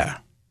crazy. Yeah.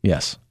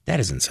 Yes. That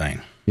is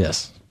insane.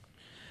 Yes.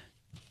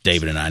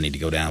 David and I need to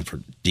go down for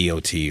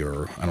DOT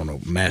or, I don't know,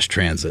 mass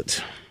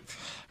transit.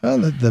 Well,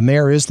 the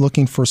mayor is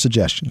looking for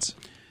suggestions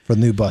for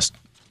the new bus.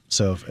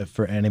 So if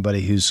for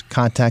anybody who's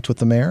contact with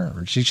the mayor,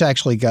 or she's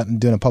actually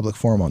doing a public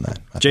forum on that.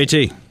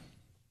 JT,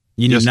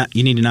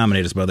 you need to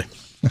nominate us, brother.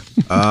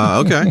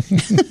 Okay.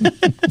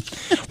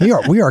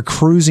 We are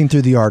cruising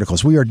through the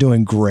articles. We are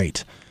doing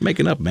great.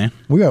 Making up, man.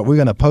 We're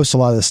going to post a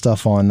lot of this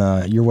stuff on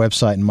your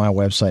website and my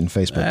website and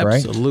Facebook,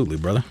 right? Absolutely,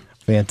 brother.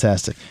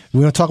 Fantastic.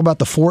 We're going to talk about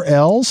the 4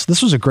 L's.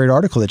 This was a great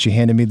article that you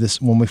handed me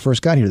when we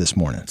first got here this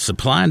morning.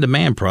 Supply and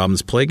demand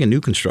problems plaguing new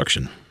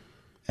construction.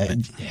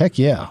 Heck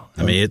yeah.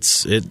 I mean,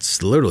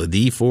 it's literally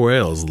the 4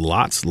 L's: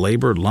 lots,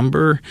 labor,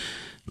 lumber,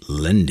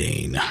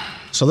 lending.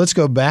 So let's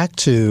go back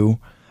to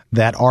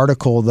that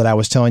article that I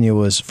was telling you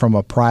was from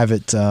a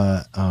private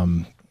a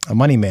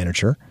money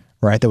manager,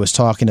 right, that was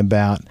talking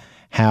about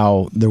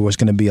how there was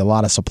going to be a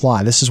lot of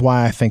supply. This is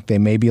why I think they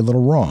may be a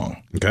little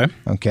wrong.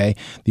 Okay.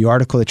 The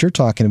article that you're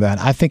talking about,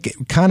 I think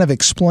it kind of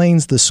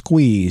explains the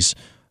squeeze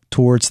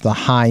towards the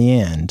high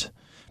end,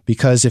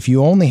 because if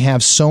you only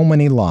have so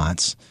many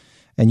lots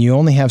and you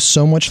only have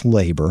so much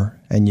labor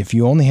and if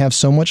you only have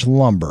so much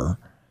lumber,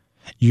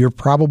 you're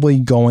probably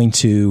going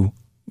to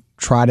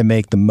try to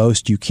make the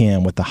most you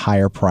can with the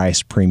higher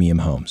price premium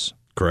homes.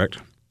 Correct.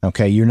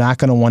 Okay, you're not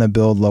going to want to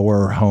build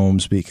lower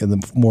homes, because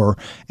the more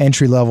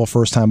entry-level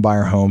first-time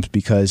buyer homes,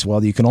 because,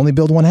 well, you can only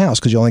build one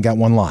house because you only got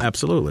one lot.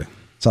 Absolutely.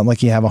 It's not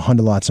like you have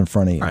 100 lots in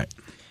front of you. Right.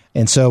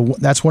 And so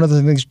that's one of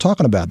the things they're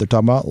talking about. They're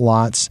talking about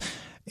lots.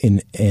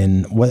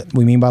 In what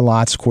we mean by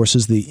lots, of course,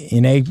 is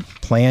in a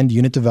planned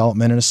unit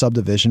development in a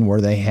subdivision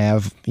where they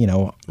have,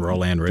 raw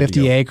land ready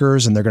 50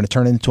 acres and they're going to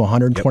turn it into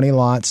 120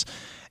 lots.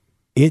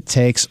 It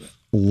takes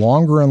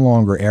longer and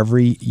longer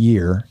every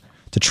year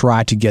to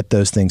try to get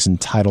those things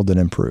entitled and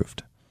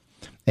improved.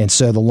 And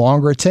so the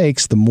longer it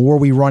takes, the more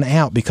we run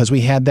out, because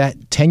we had that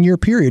 10-year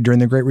period during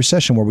the Great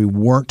Recession where we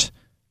weren't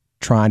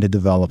trying to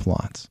develop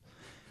lots.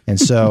 And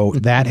so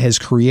that has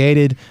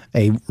created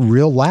a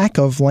real lack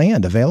of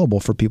land available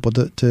for people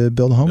to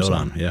build homes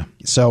on. Yeah.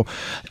 So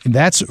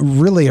that's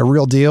really a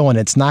real deal, and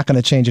it's not going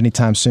to change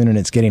anytime soon, and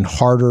it's getting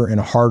harder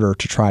and harder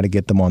to try to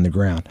get them on the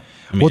ground.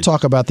 We'll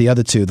talk about the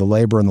other two, the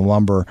labor and the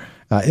lumber.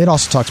 It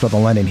also talks about the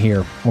lending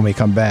here when we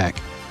come back.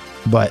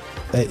 But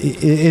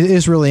it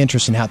is really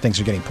interesting how things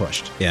are getting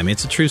pushed. Yeah, I mean,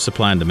 it's a true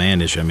supply and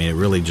demand issue. I mean, it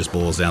really just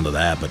boils down to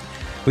that. But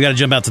we got to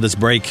jump out to this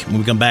break. When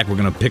we come back, we're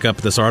going to pick up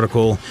this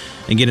article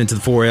and get into the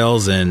 4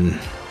 L's and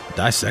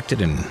dissect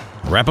it and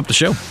wrap up the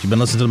show. You've been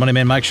listening to the Money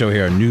Man Mike Show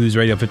here on News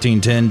Radio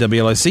 1510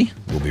 WLIC.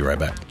 We'll be right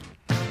back.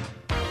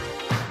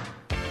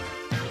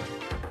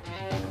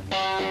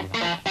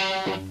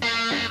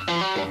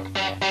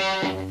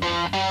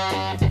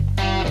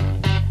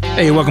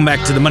 Hey, welcome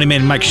back to the Money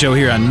Man Mike Show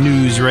here on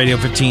News Radio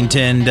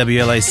 1510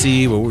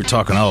 WLIC, where we're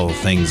talking all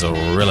things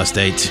real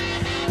estate.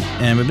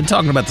 And we've been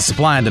talking about the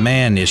supply and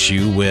demand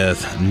issue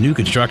with new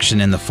construction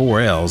in the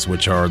 4 L's,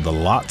 which are the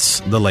lots,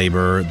 the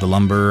labor, the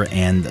lumber,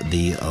 and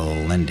the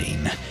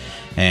lending.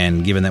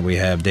 And given that we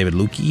have David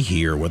Lueke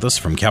here with us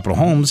from Capital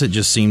Homes, it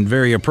just seemed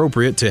very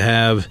appropriate to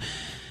have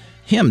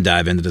him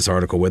dive into this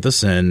article with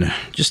us and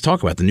just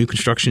talk about the new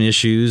construction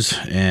issues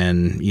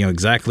and,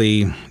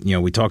 exactly,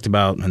 we talked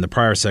about in the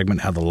prior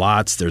segment how the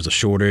lots, there's a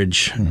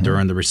shortage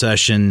during the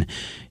recession.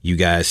 You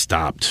guys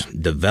stopped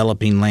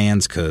developing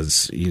lands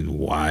because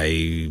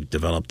why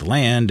develop the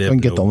land? We can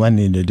get the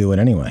lending to do it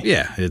anyway.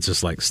 Yeah, it's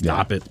just like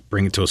stop it,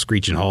 bring it to a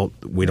screeching halt.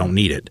 We don't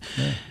need it.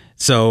 Yeah.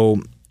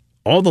 So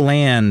all the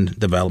land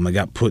development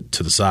got put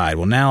to the side.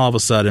 Well, now all of a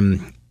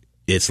sudden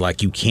it's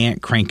like you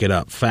can't crank it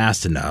up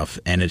fast enough,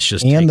 and it's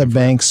just the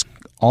banks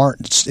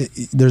aren't.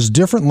 There's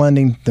different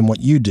lending than what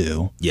you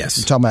do. Yes,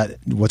 you're talking about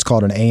what's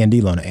called an A&D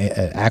loan,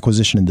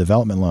 acquisition and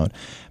development loan.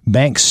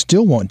 Banks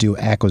still won't do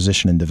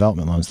acquisition and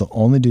development loans. They'll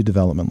only do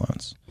development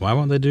loans. Why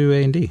won't they do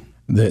A&D?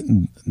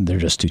 They're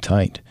just too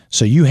tight.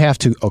 So you have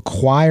to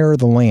acquire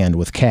the land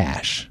with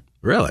cash.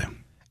 Really?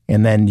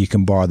 And then you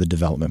can borrow the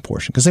development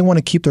portion because they want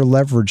to keep their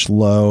leverage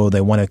low.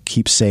 They want to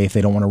keep safe.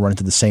 They don't want to run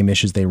into the same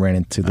issues they ran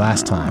into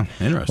last time.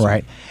 Interesting.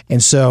 Right.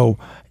 And so,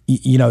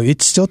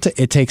 it still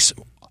it takes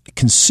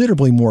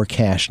considerably more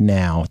cash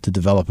now to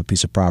develop a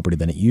piece of property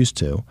than it used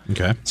to.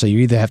 Okay. So you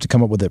either have to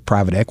come up with it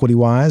private equity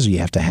wise, or you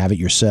have to have it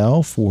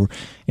yourself,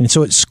 and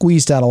so it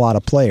squeezed out a lot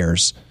of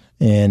players,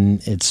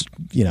 and it's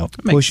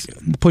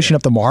pushing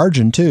up the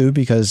margin too,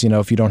 because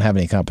if you don't have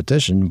any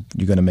competition,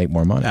 you're going to make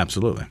more money.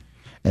 Absolutely.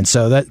 And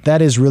so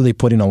that is really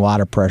putting a lot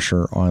of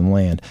pressure on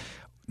land.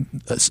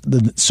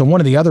 So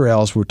one of the other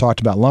L's we talked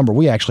about lumber,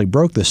 we actually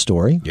broke this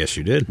story. Yes,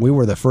 you did. We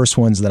were the first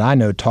ones that I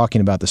know talking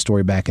about the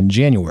story back in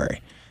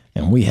January,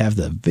 and we have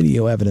the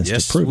video evidence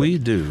to prove it. Yes, we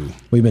do.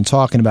 We've been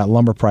talking about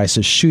lumber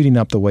prices shooting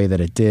up the way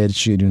that it did,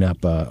 shooting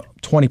up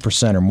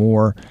 20% or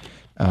more.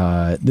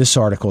 This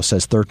article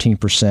says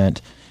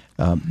 13%,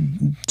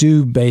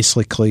 due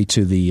basically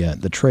to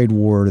the trade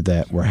war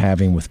that we're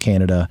having with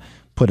Canada.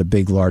 Put a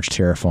big, large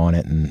tariff on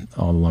it, and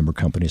all the lumber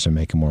companies are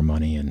making more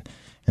money, and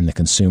the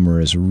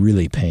consumer is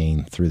really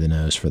paying through the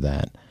nose for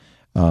that.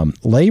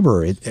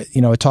 Labor,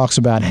 it talks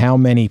about how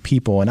many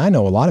people, and I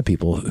know a lot of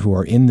people who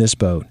are in this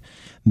boat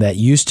that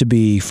used to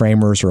be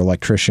framers or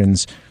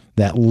electricians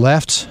that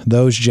left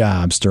those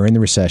jobs during the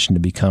recession to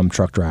become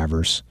truck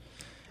drivers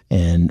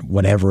and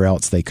whatever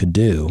else they could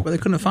do. Well, they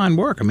couldn't find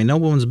work. I mean, no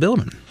one's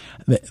building.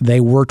 They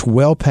worked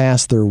well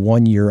past their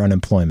 1 year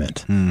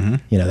unemployment.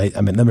 Mm-hmm.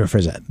 Let me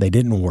rephrase that. They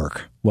didn't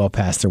work well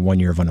past their 1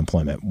 year of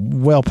unemployment.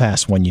 Well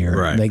past 1 year.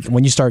 Right.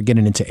 When you start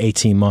getting into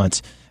 18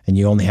 months and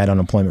you only had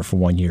unemployment for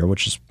 1 year,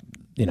 which is,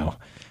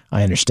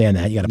 I understand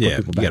that. You got to put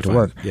people back to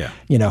work.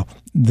 Yeah.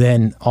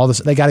 Then all this,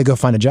 they got to go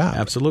find a job.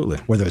 Absolutely.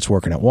 Whether it's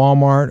working at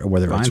Walmart or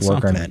whether it's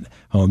working at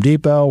Home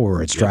Depot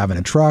or it's driving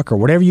a truck or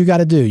whatever you got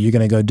to do, you're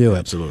going to go do it.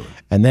 Absolutely.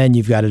 And then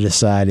you've got to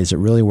decide, is it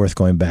really worth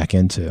going back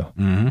into?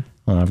 Mm-hmm.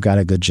 I've got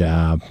a good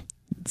job.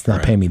 It's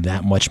not paying me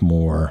that much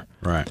more.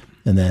 Right.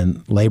 And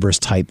then labor's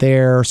tight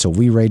there, so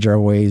we raise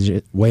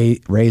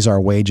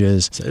our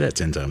wages. Say that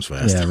 10 times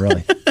fast. Yeah,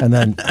 really. And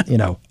then,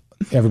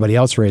 everybody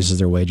else raises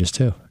their wages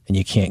too, and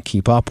you can't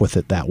keep up with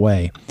it that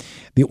way.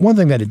 The one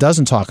thing that it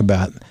doesn't talk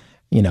about,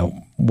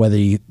 whether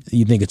you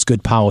think it's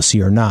good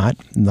policy or not,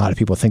 a lot of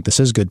people think this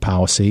is good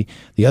policy.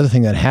 The other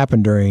thing that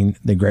happened during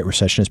the Great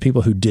Recession is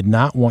people who did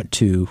not want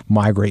to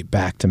migrate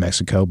back to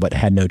Mexico but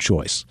had no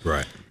choice.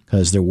 Right.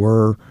 Because there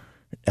were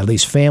at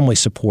least family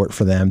support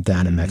for them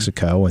down in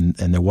Mexico, and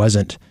there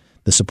wasn't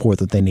the support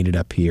that they needed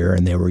up here,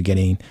 and they were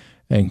getting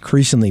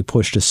increasingly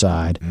pushed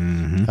aside.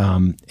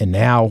 Mm-hmm. And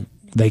now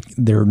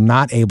they're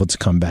not able to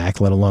come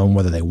back, let alone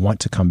whether they want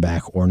to come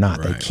back or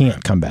not. They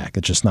can't come back.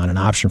 It's just not an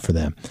option for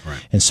them.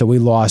 Right. And so we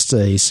lost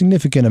a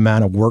significant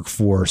amount of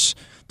workforce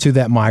to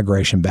that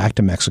migration back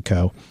to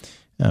Mexico.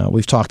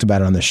 We've talked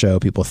about it on the show.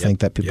 People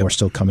think that people are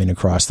still coming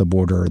across the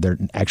border. They're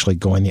actually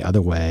going the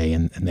other way,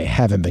 and they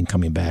haven't been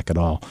coming back at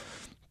all.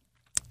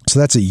 So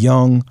that's a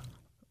young,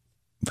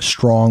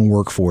 strong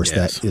workforce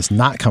that is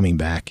not coming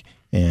back.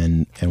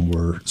 And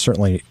we're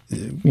certainly,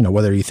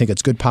 whether you think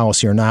it's good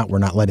policy or not, we're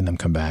not letting them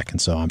come back. And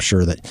so I'm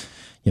sure that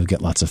you'll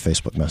get lots of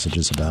Facebook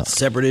messages about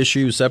separate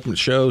issues, separate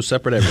shows,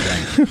 separate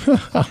everything.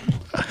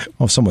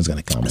 Well, someone's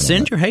going to comment.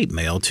 Send your hate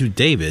mail to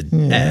David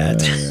at.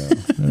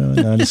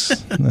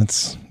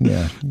 That's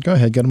Go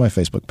ahead, go to my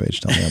Facebook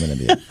page. Tell me I'm an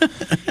idiot.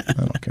 I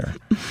don't care.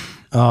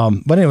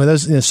 But anyway,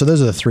 those are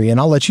the three, and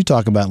I'll let you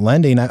talk about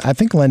lending. I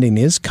think lending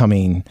is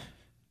coming,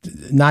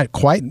 not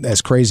quite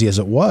as crazy as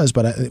it was,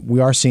 but we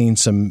are seeing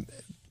some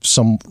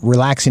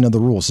relaxing of the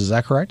rules. Is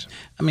that correct?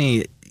 I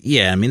mean,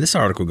 this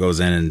article goes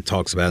in and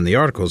talks about it, and the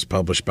article is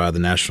published by the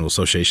National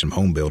Association of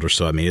Home Builders.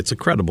 So, I mean, it's a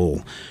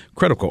credible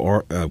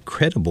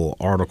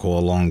article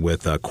along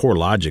with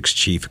CoreLogic's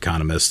chief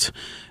economist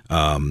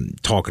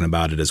talking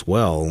about it as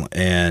well.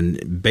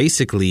 And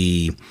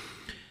basically,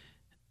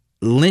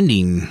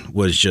 lending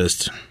was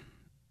just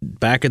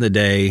back in the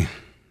day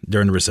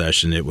during the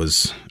recession. It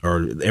was,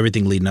 or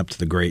everything leading up to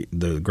the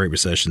Great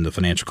Recession, the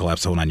financial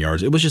collapse, the whole 9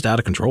 yards. It was just out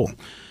of control.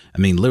 I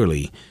mean,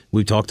 literally,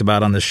 we talked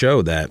about on the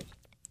show that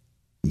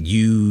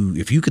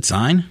if you could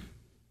sign,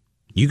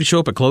 you could show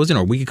up at closing,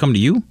 or we could come to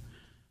you.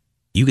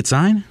 You could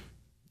sign.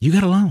 You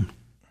got a loan.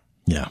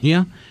 Yeah.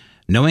 Yeah.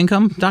 No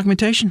income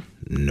documentation.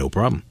 No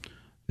problem.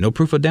 No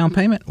proof of down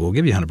payment. We'll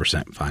give you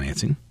 100%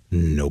 financing.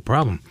 No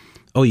problem.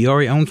 Oh, you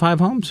already own 5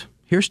 homes?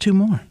 Here's 2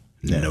 more.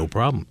 Yeah. No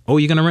problem. Oh,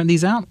 you're going to rent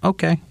these out?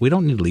 Okay. We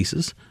don't need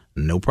leases.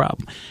 No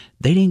problem.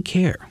 They didn't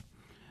care.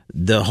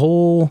 The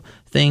whole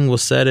thing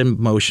was set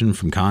in motion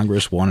from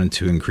Congress wanting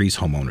to increase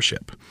home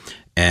ownership.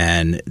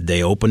 And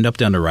they opened up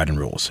the underwriting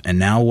rules. And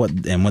now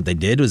what they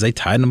did was they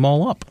tied them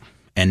all up.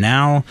 And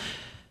now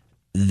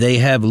they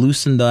have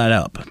loosened that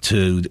up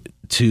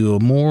to a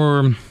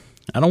more,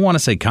 I don't want to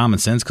say common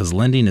sense, because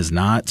lending is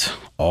not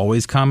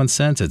always common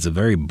sense. It's a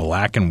very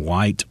black and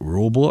white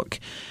rule book.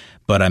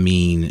 But I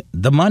mean,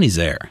 the money's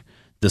there.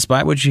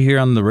 Despite what you hear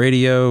on the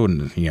radio,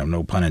 and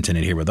no pun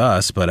intended here with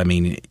us, but I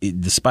mean,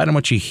 despite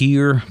what you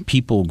hear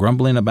people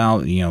grumbling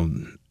about,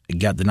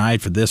 got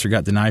denied for this or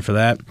got denied for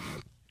that,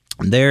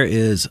 there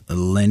is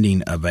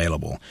lending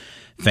available.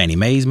 Fannie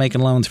Mae's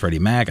making loans, Freddie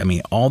Mac. I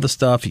mean, all the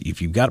stuff.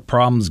 If you've got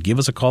problems, give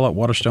us a call at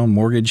Waterstone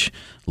Mortgage.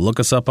 Look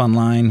us up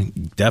online.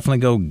 Definitely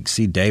go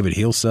see David.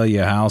 He'll sell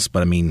you a house.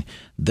 But, I mean,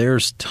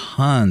 there's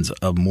tons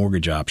of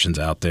mortgage options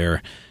out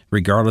there,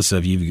 regardless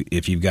of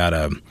if you've got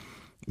a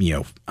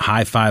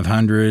high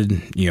 500,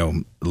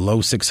 low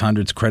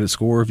 600s credit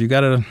score. If you've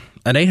got an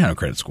 800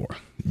 credit score,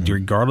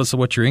 regardless of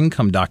what your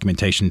income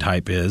documentation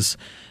type is,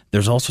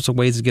 there's all sorts of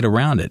ways to get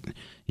around it.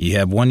 You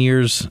have 1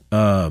 year's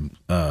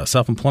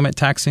self-employment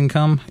tax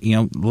income.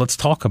 Let's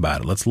talk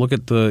about it. Let's look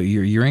at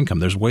your income.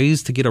 There's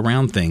ways to get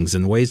around things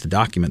and ways to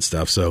document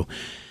stuff. So,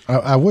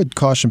 I would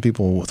caution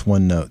people with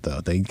one note,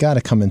 though. They got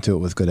to come into it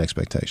with good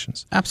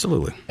expectations.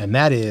 Absolutely. And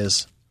that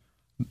is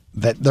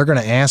that they're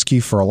going to ask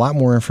you for a lot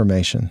more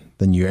information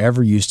than you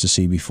ever used to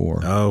see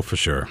before. Oh, for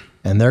sure.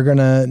 And they're going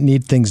to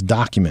need things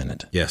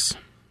documented. Yes.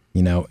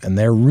 And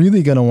they're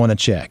really going to want to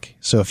check.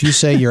 So if you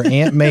say your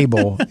Aunt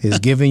Mabel is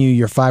giving you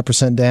your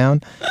 5%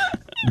 down,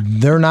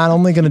 they're not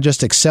only going to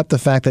just accept the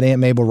fact that Aunt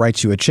Mabel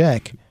writes you a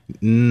check.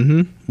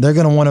 Mm-hmm. They're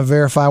going to want to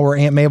verify where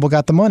Aunt Mabel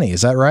got the money.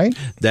 Is that right?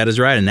 That is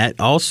right. And that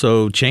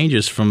also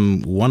changes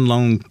from one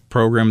loan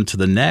program to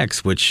the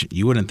next, which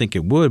you wouldn't think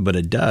it would, but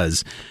it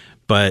does.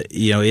 But,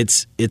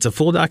 it's a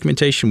full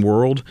documentation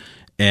world.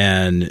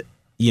 And,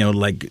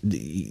 like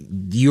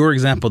your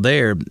example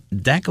there,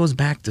 that goes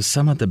back to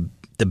some of the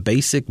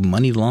basic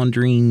money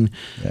laundering,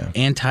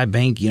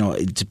 anti-bank,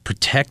 to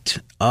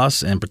protect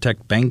us and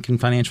protect bank and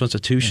financial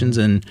institutions.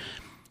 Mm-hmm. And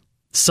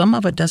some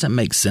of it doesn't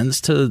make sense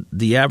to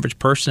the average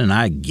person, and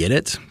I get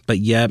it. But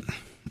yet,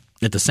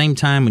 at the same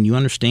time, when you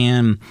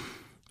understand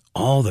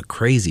all the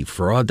crazy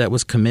fraud that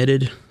was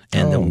committed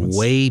and the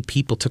way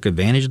people took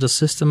advantage of the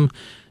system,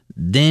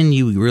 then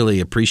you really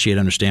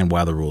understand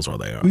why the rules are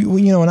they are.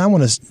 And I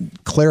want to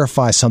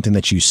clarify something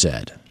that you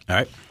said. All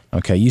right.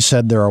 Okay, you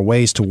said there are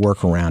ways to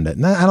work around it.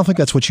 And I don't think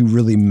that's what you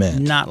really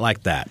meant. Not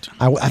like that.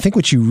 I think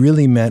what you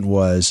really meant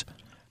was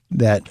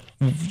that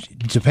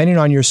depending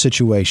on your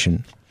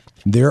situation,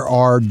 there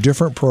are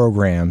different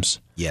programs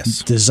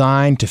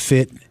designed to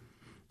fit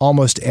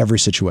almost every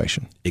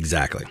situation.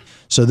 Exactly.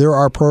 So there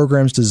are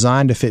programs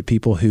designed to fit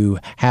people who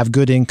have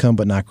good income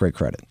but not great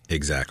credit.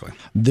 Exactly.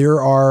 There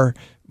are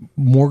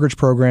mortgage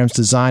programs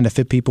designed to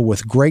fit people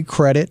with great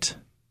credit,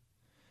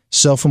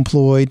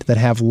 self-employed, that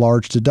have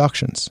large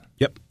deductions.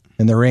 Yep.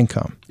 In their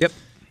income. Yep.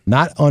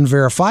 Not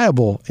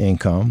unverifiable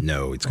income.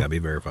 No, it's got to be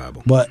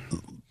verifiable. But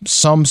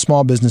some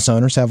small business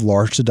owners have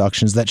large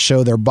deductions that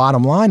show their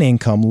bottom line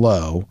income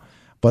low,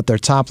 but their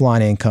top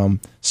line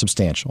income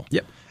substantial.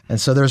 Yep. And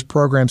so there's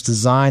programs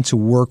designed to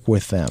work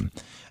with them.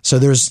 So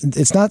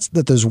it's not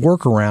that there's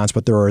workarounds,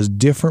 but there are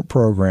different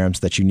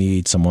programs that you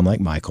need someone like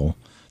Michael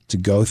to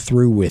go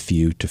through with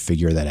you to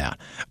figure that out.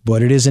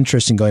 But it is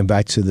interesting, going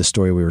back to the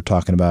story we were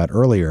talking about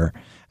earlier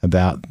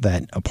about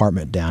that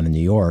apartment down in New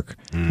York,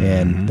 mm-hmm.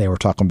 and they were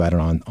talking about it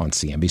on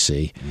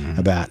CNBC, mm-hmm.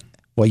 about,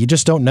 well, you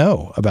just don't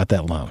know about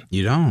that loan.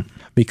 You don't.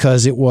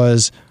 Because it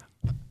was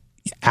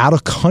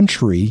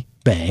out-of-country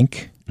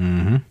bank,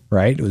 mm-hmm.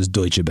 right? It was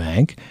Deutsche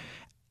Bank.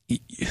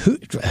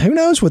 Who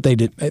knows what they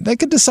did? They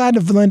could decide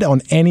to lend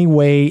on any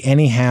way,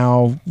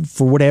 anyhow,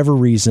 for whatever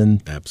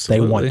reason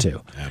Absolutely. They want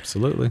to.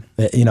 Absolutely.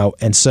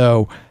 And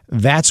so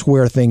that's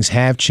where things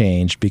have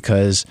changed,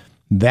 because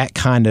that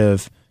kind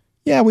of,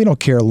 we don't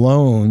care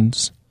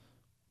loans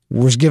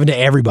was given to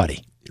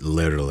everybody.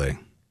 Literally.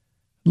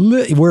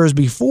 Whereas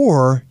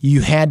before,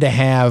 you had to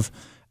have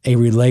a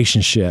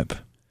relationship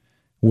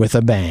with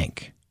a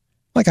bank.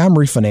 Like, I'm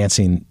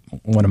refinancing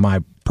one of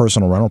my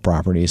personal rental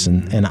properties,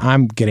 and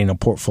I'm getting a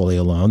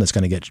portfolio loan that's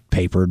going to get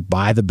papered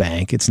by the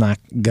bank. It's not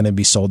going to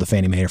be sold to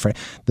Fannie Mae or Freddie.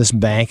 This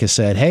bank has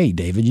said, hey,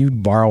 David, you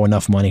borrow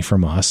enough money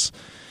from us.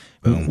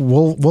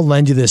 We'll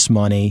lend you this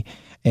money,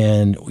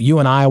 and you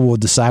and I will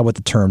decide what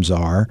the terms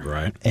are.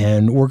 Right.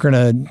 And we're going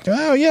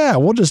to,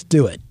 we'll just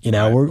do it.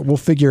 Right. We'll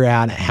figure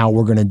out how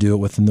we're going to do it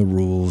within the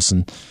rules,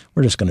 and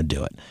we're just going to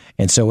do it.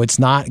 And so it's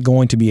not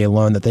going to be a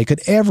loan that they could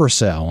ever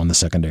sell on the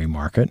secondary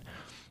market.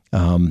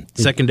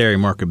 Secondary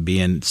market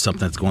being something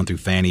that's going through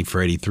Fannie,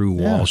 Freddie, through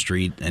Wall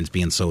Street, and it's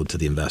being sold to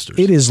the investors.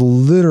 It is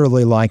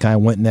literally like I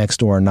went next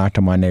door and knocked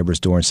on my neighbor's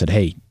door and said,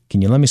 hey,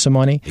 can you lend me some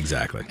money?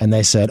 Exactly. And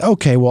they said,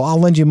 okay, well, I'll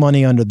lend you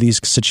money under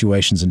these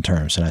situations and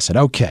terms. And I said,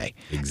 okay.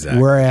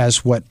 Exactly.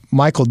 Whereas what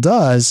Michael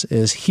does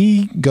is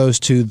he goes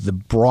to the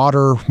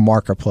broader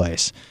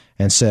marketplace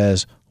and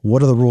says,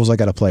 what are the rules I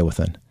got to play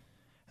within?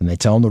 And they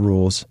tell him the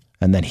rules,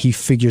 and then he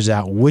figures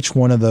out which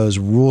one of those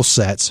rule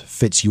sets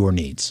fits your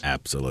needs.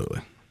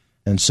 Absolutely.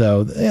 And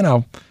so,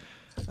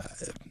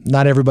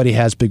 not everybody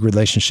has big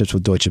relationships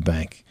with Deutsche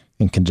Bank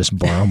and can just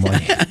borrow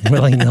money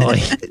willy-nilly.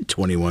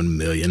 $21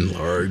 million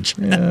large.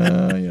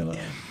 Yeah,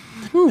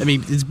 I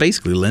mean, it's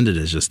basically lending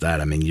is just that.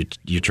 I mean,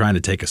 you're trying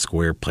to take a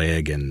square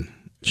peg and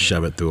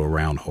shove it through a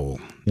round hole.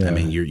 Yeah. I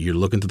mean, you're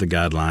looking through the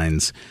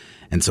guidelines,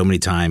 and so many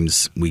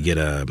times we get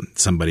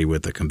somebody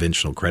with a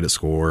conventional credit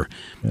score,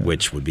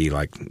 which would be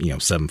like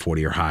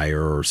 740 or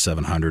higher or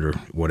 700 or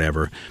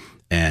whatever.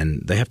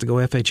 And they have to go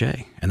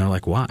FHA. And they're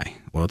like, why?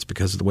 Well, it's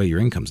because of the way your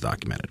income's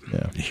documented.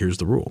 Yeah. Here's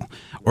the rule.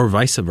 Or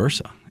vice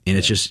versa. And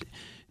it's just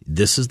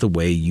this is the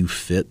way you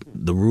fit.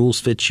 The rules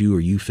fit you, or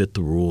you fit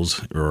the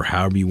rules, or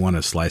however you want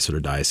to slice it or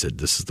dice it.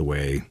 This is the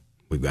way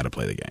we've got to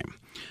play the game.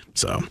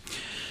 So,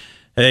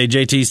 hey,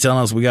 JT's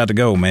telling us we got to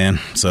go, man.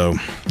 So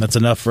that's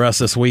enough for us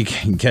this week.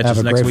 You can catch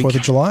us next week. Have a great 4th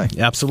of July.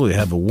 Absolutely.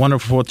 Have a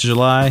wonderful 4th of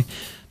July.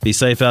 Be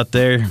safe out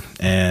there.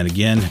 And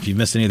again, if you've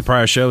missed any of the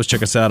prior shows,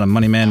 check us out on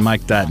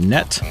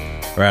moneymanmike.net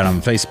or out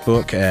on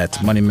Facebook at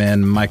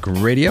Moneyman Mike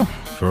Radio.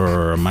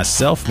 For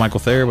myself, Michael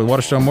Thayer with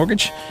Waterstone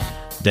Mortgage,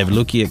 David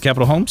Lueke at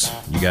Capital Homes.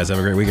 You guys have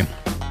a great weekend.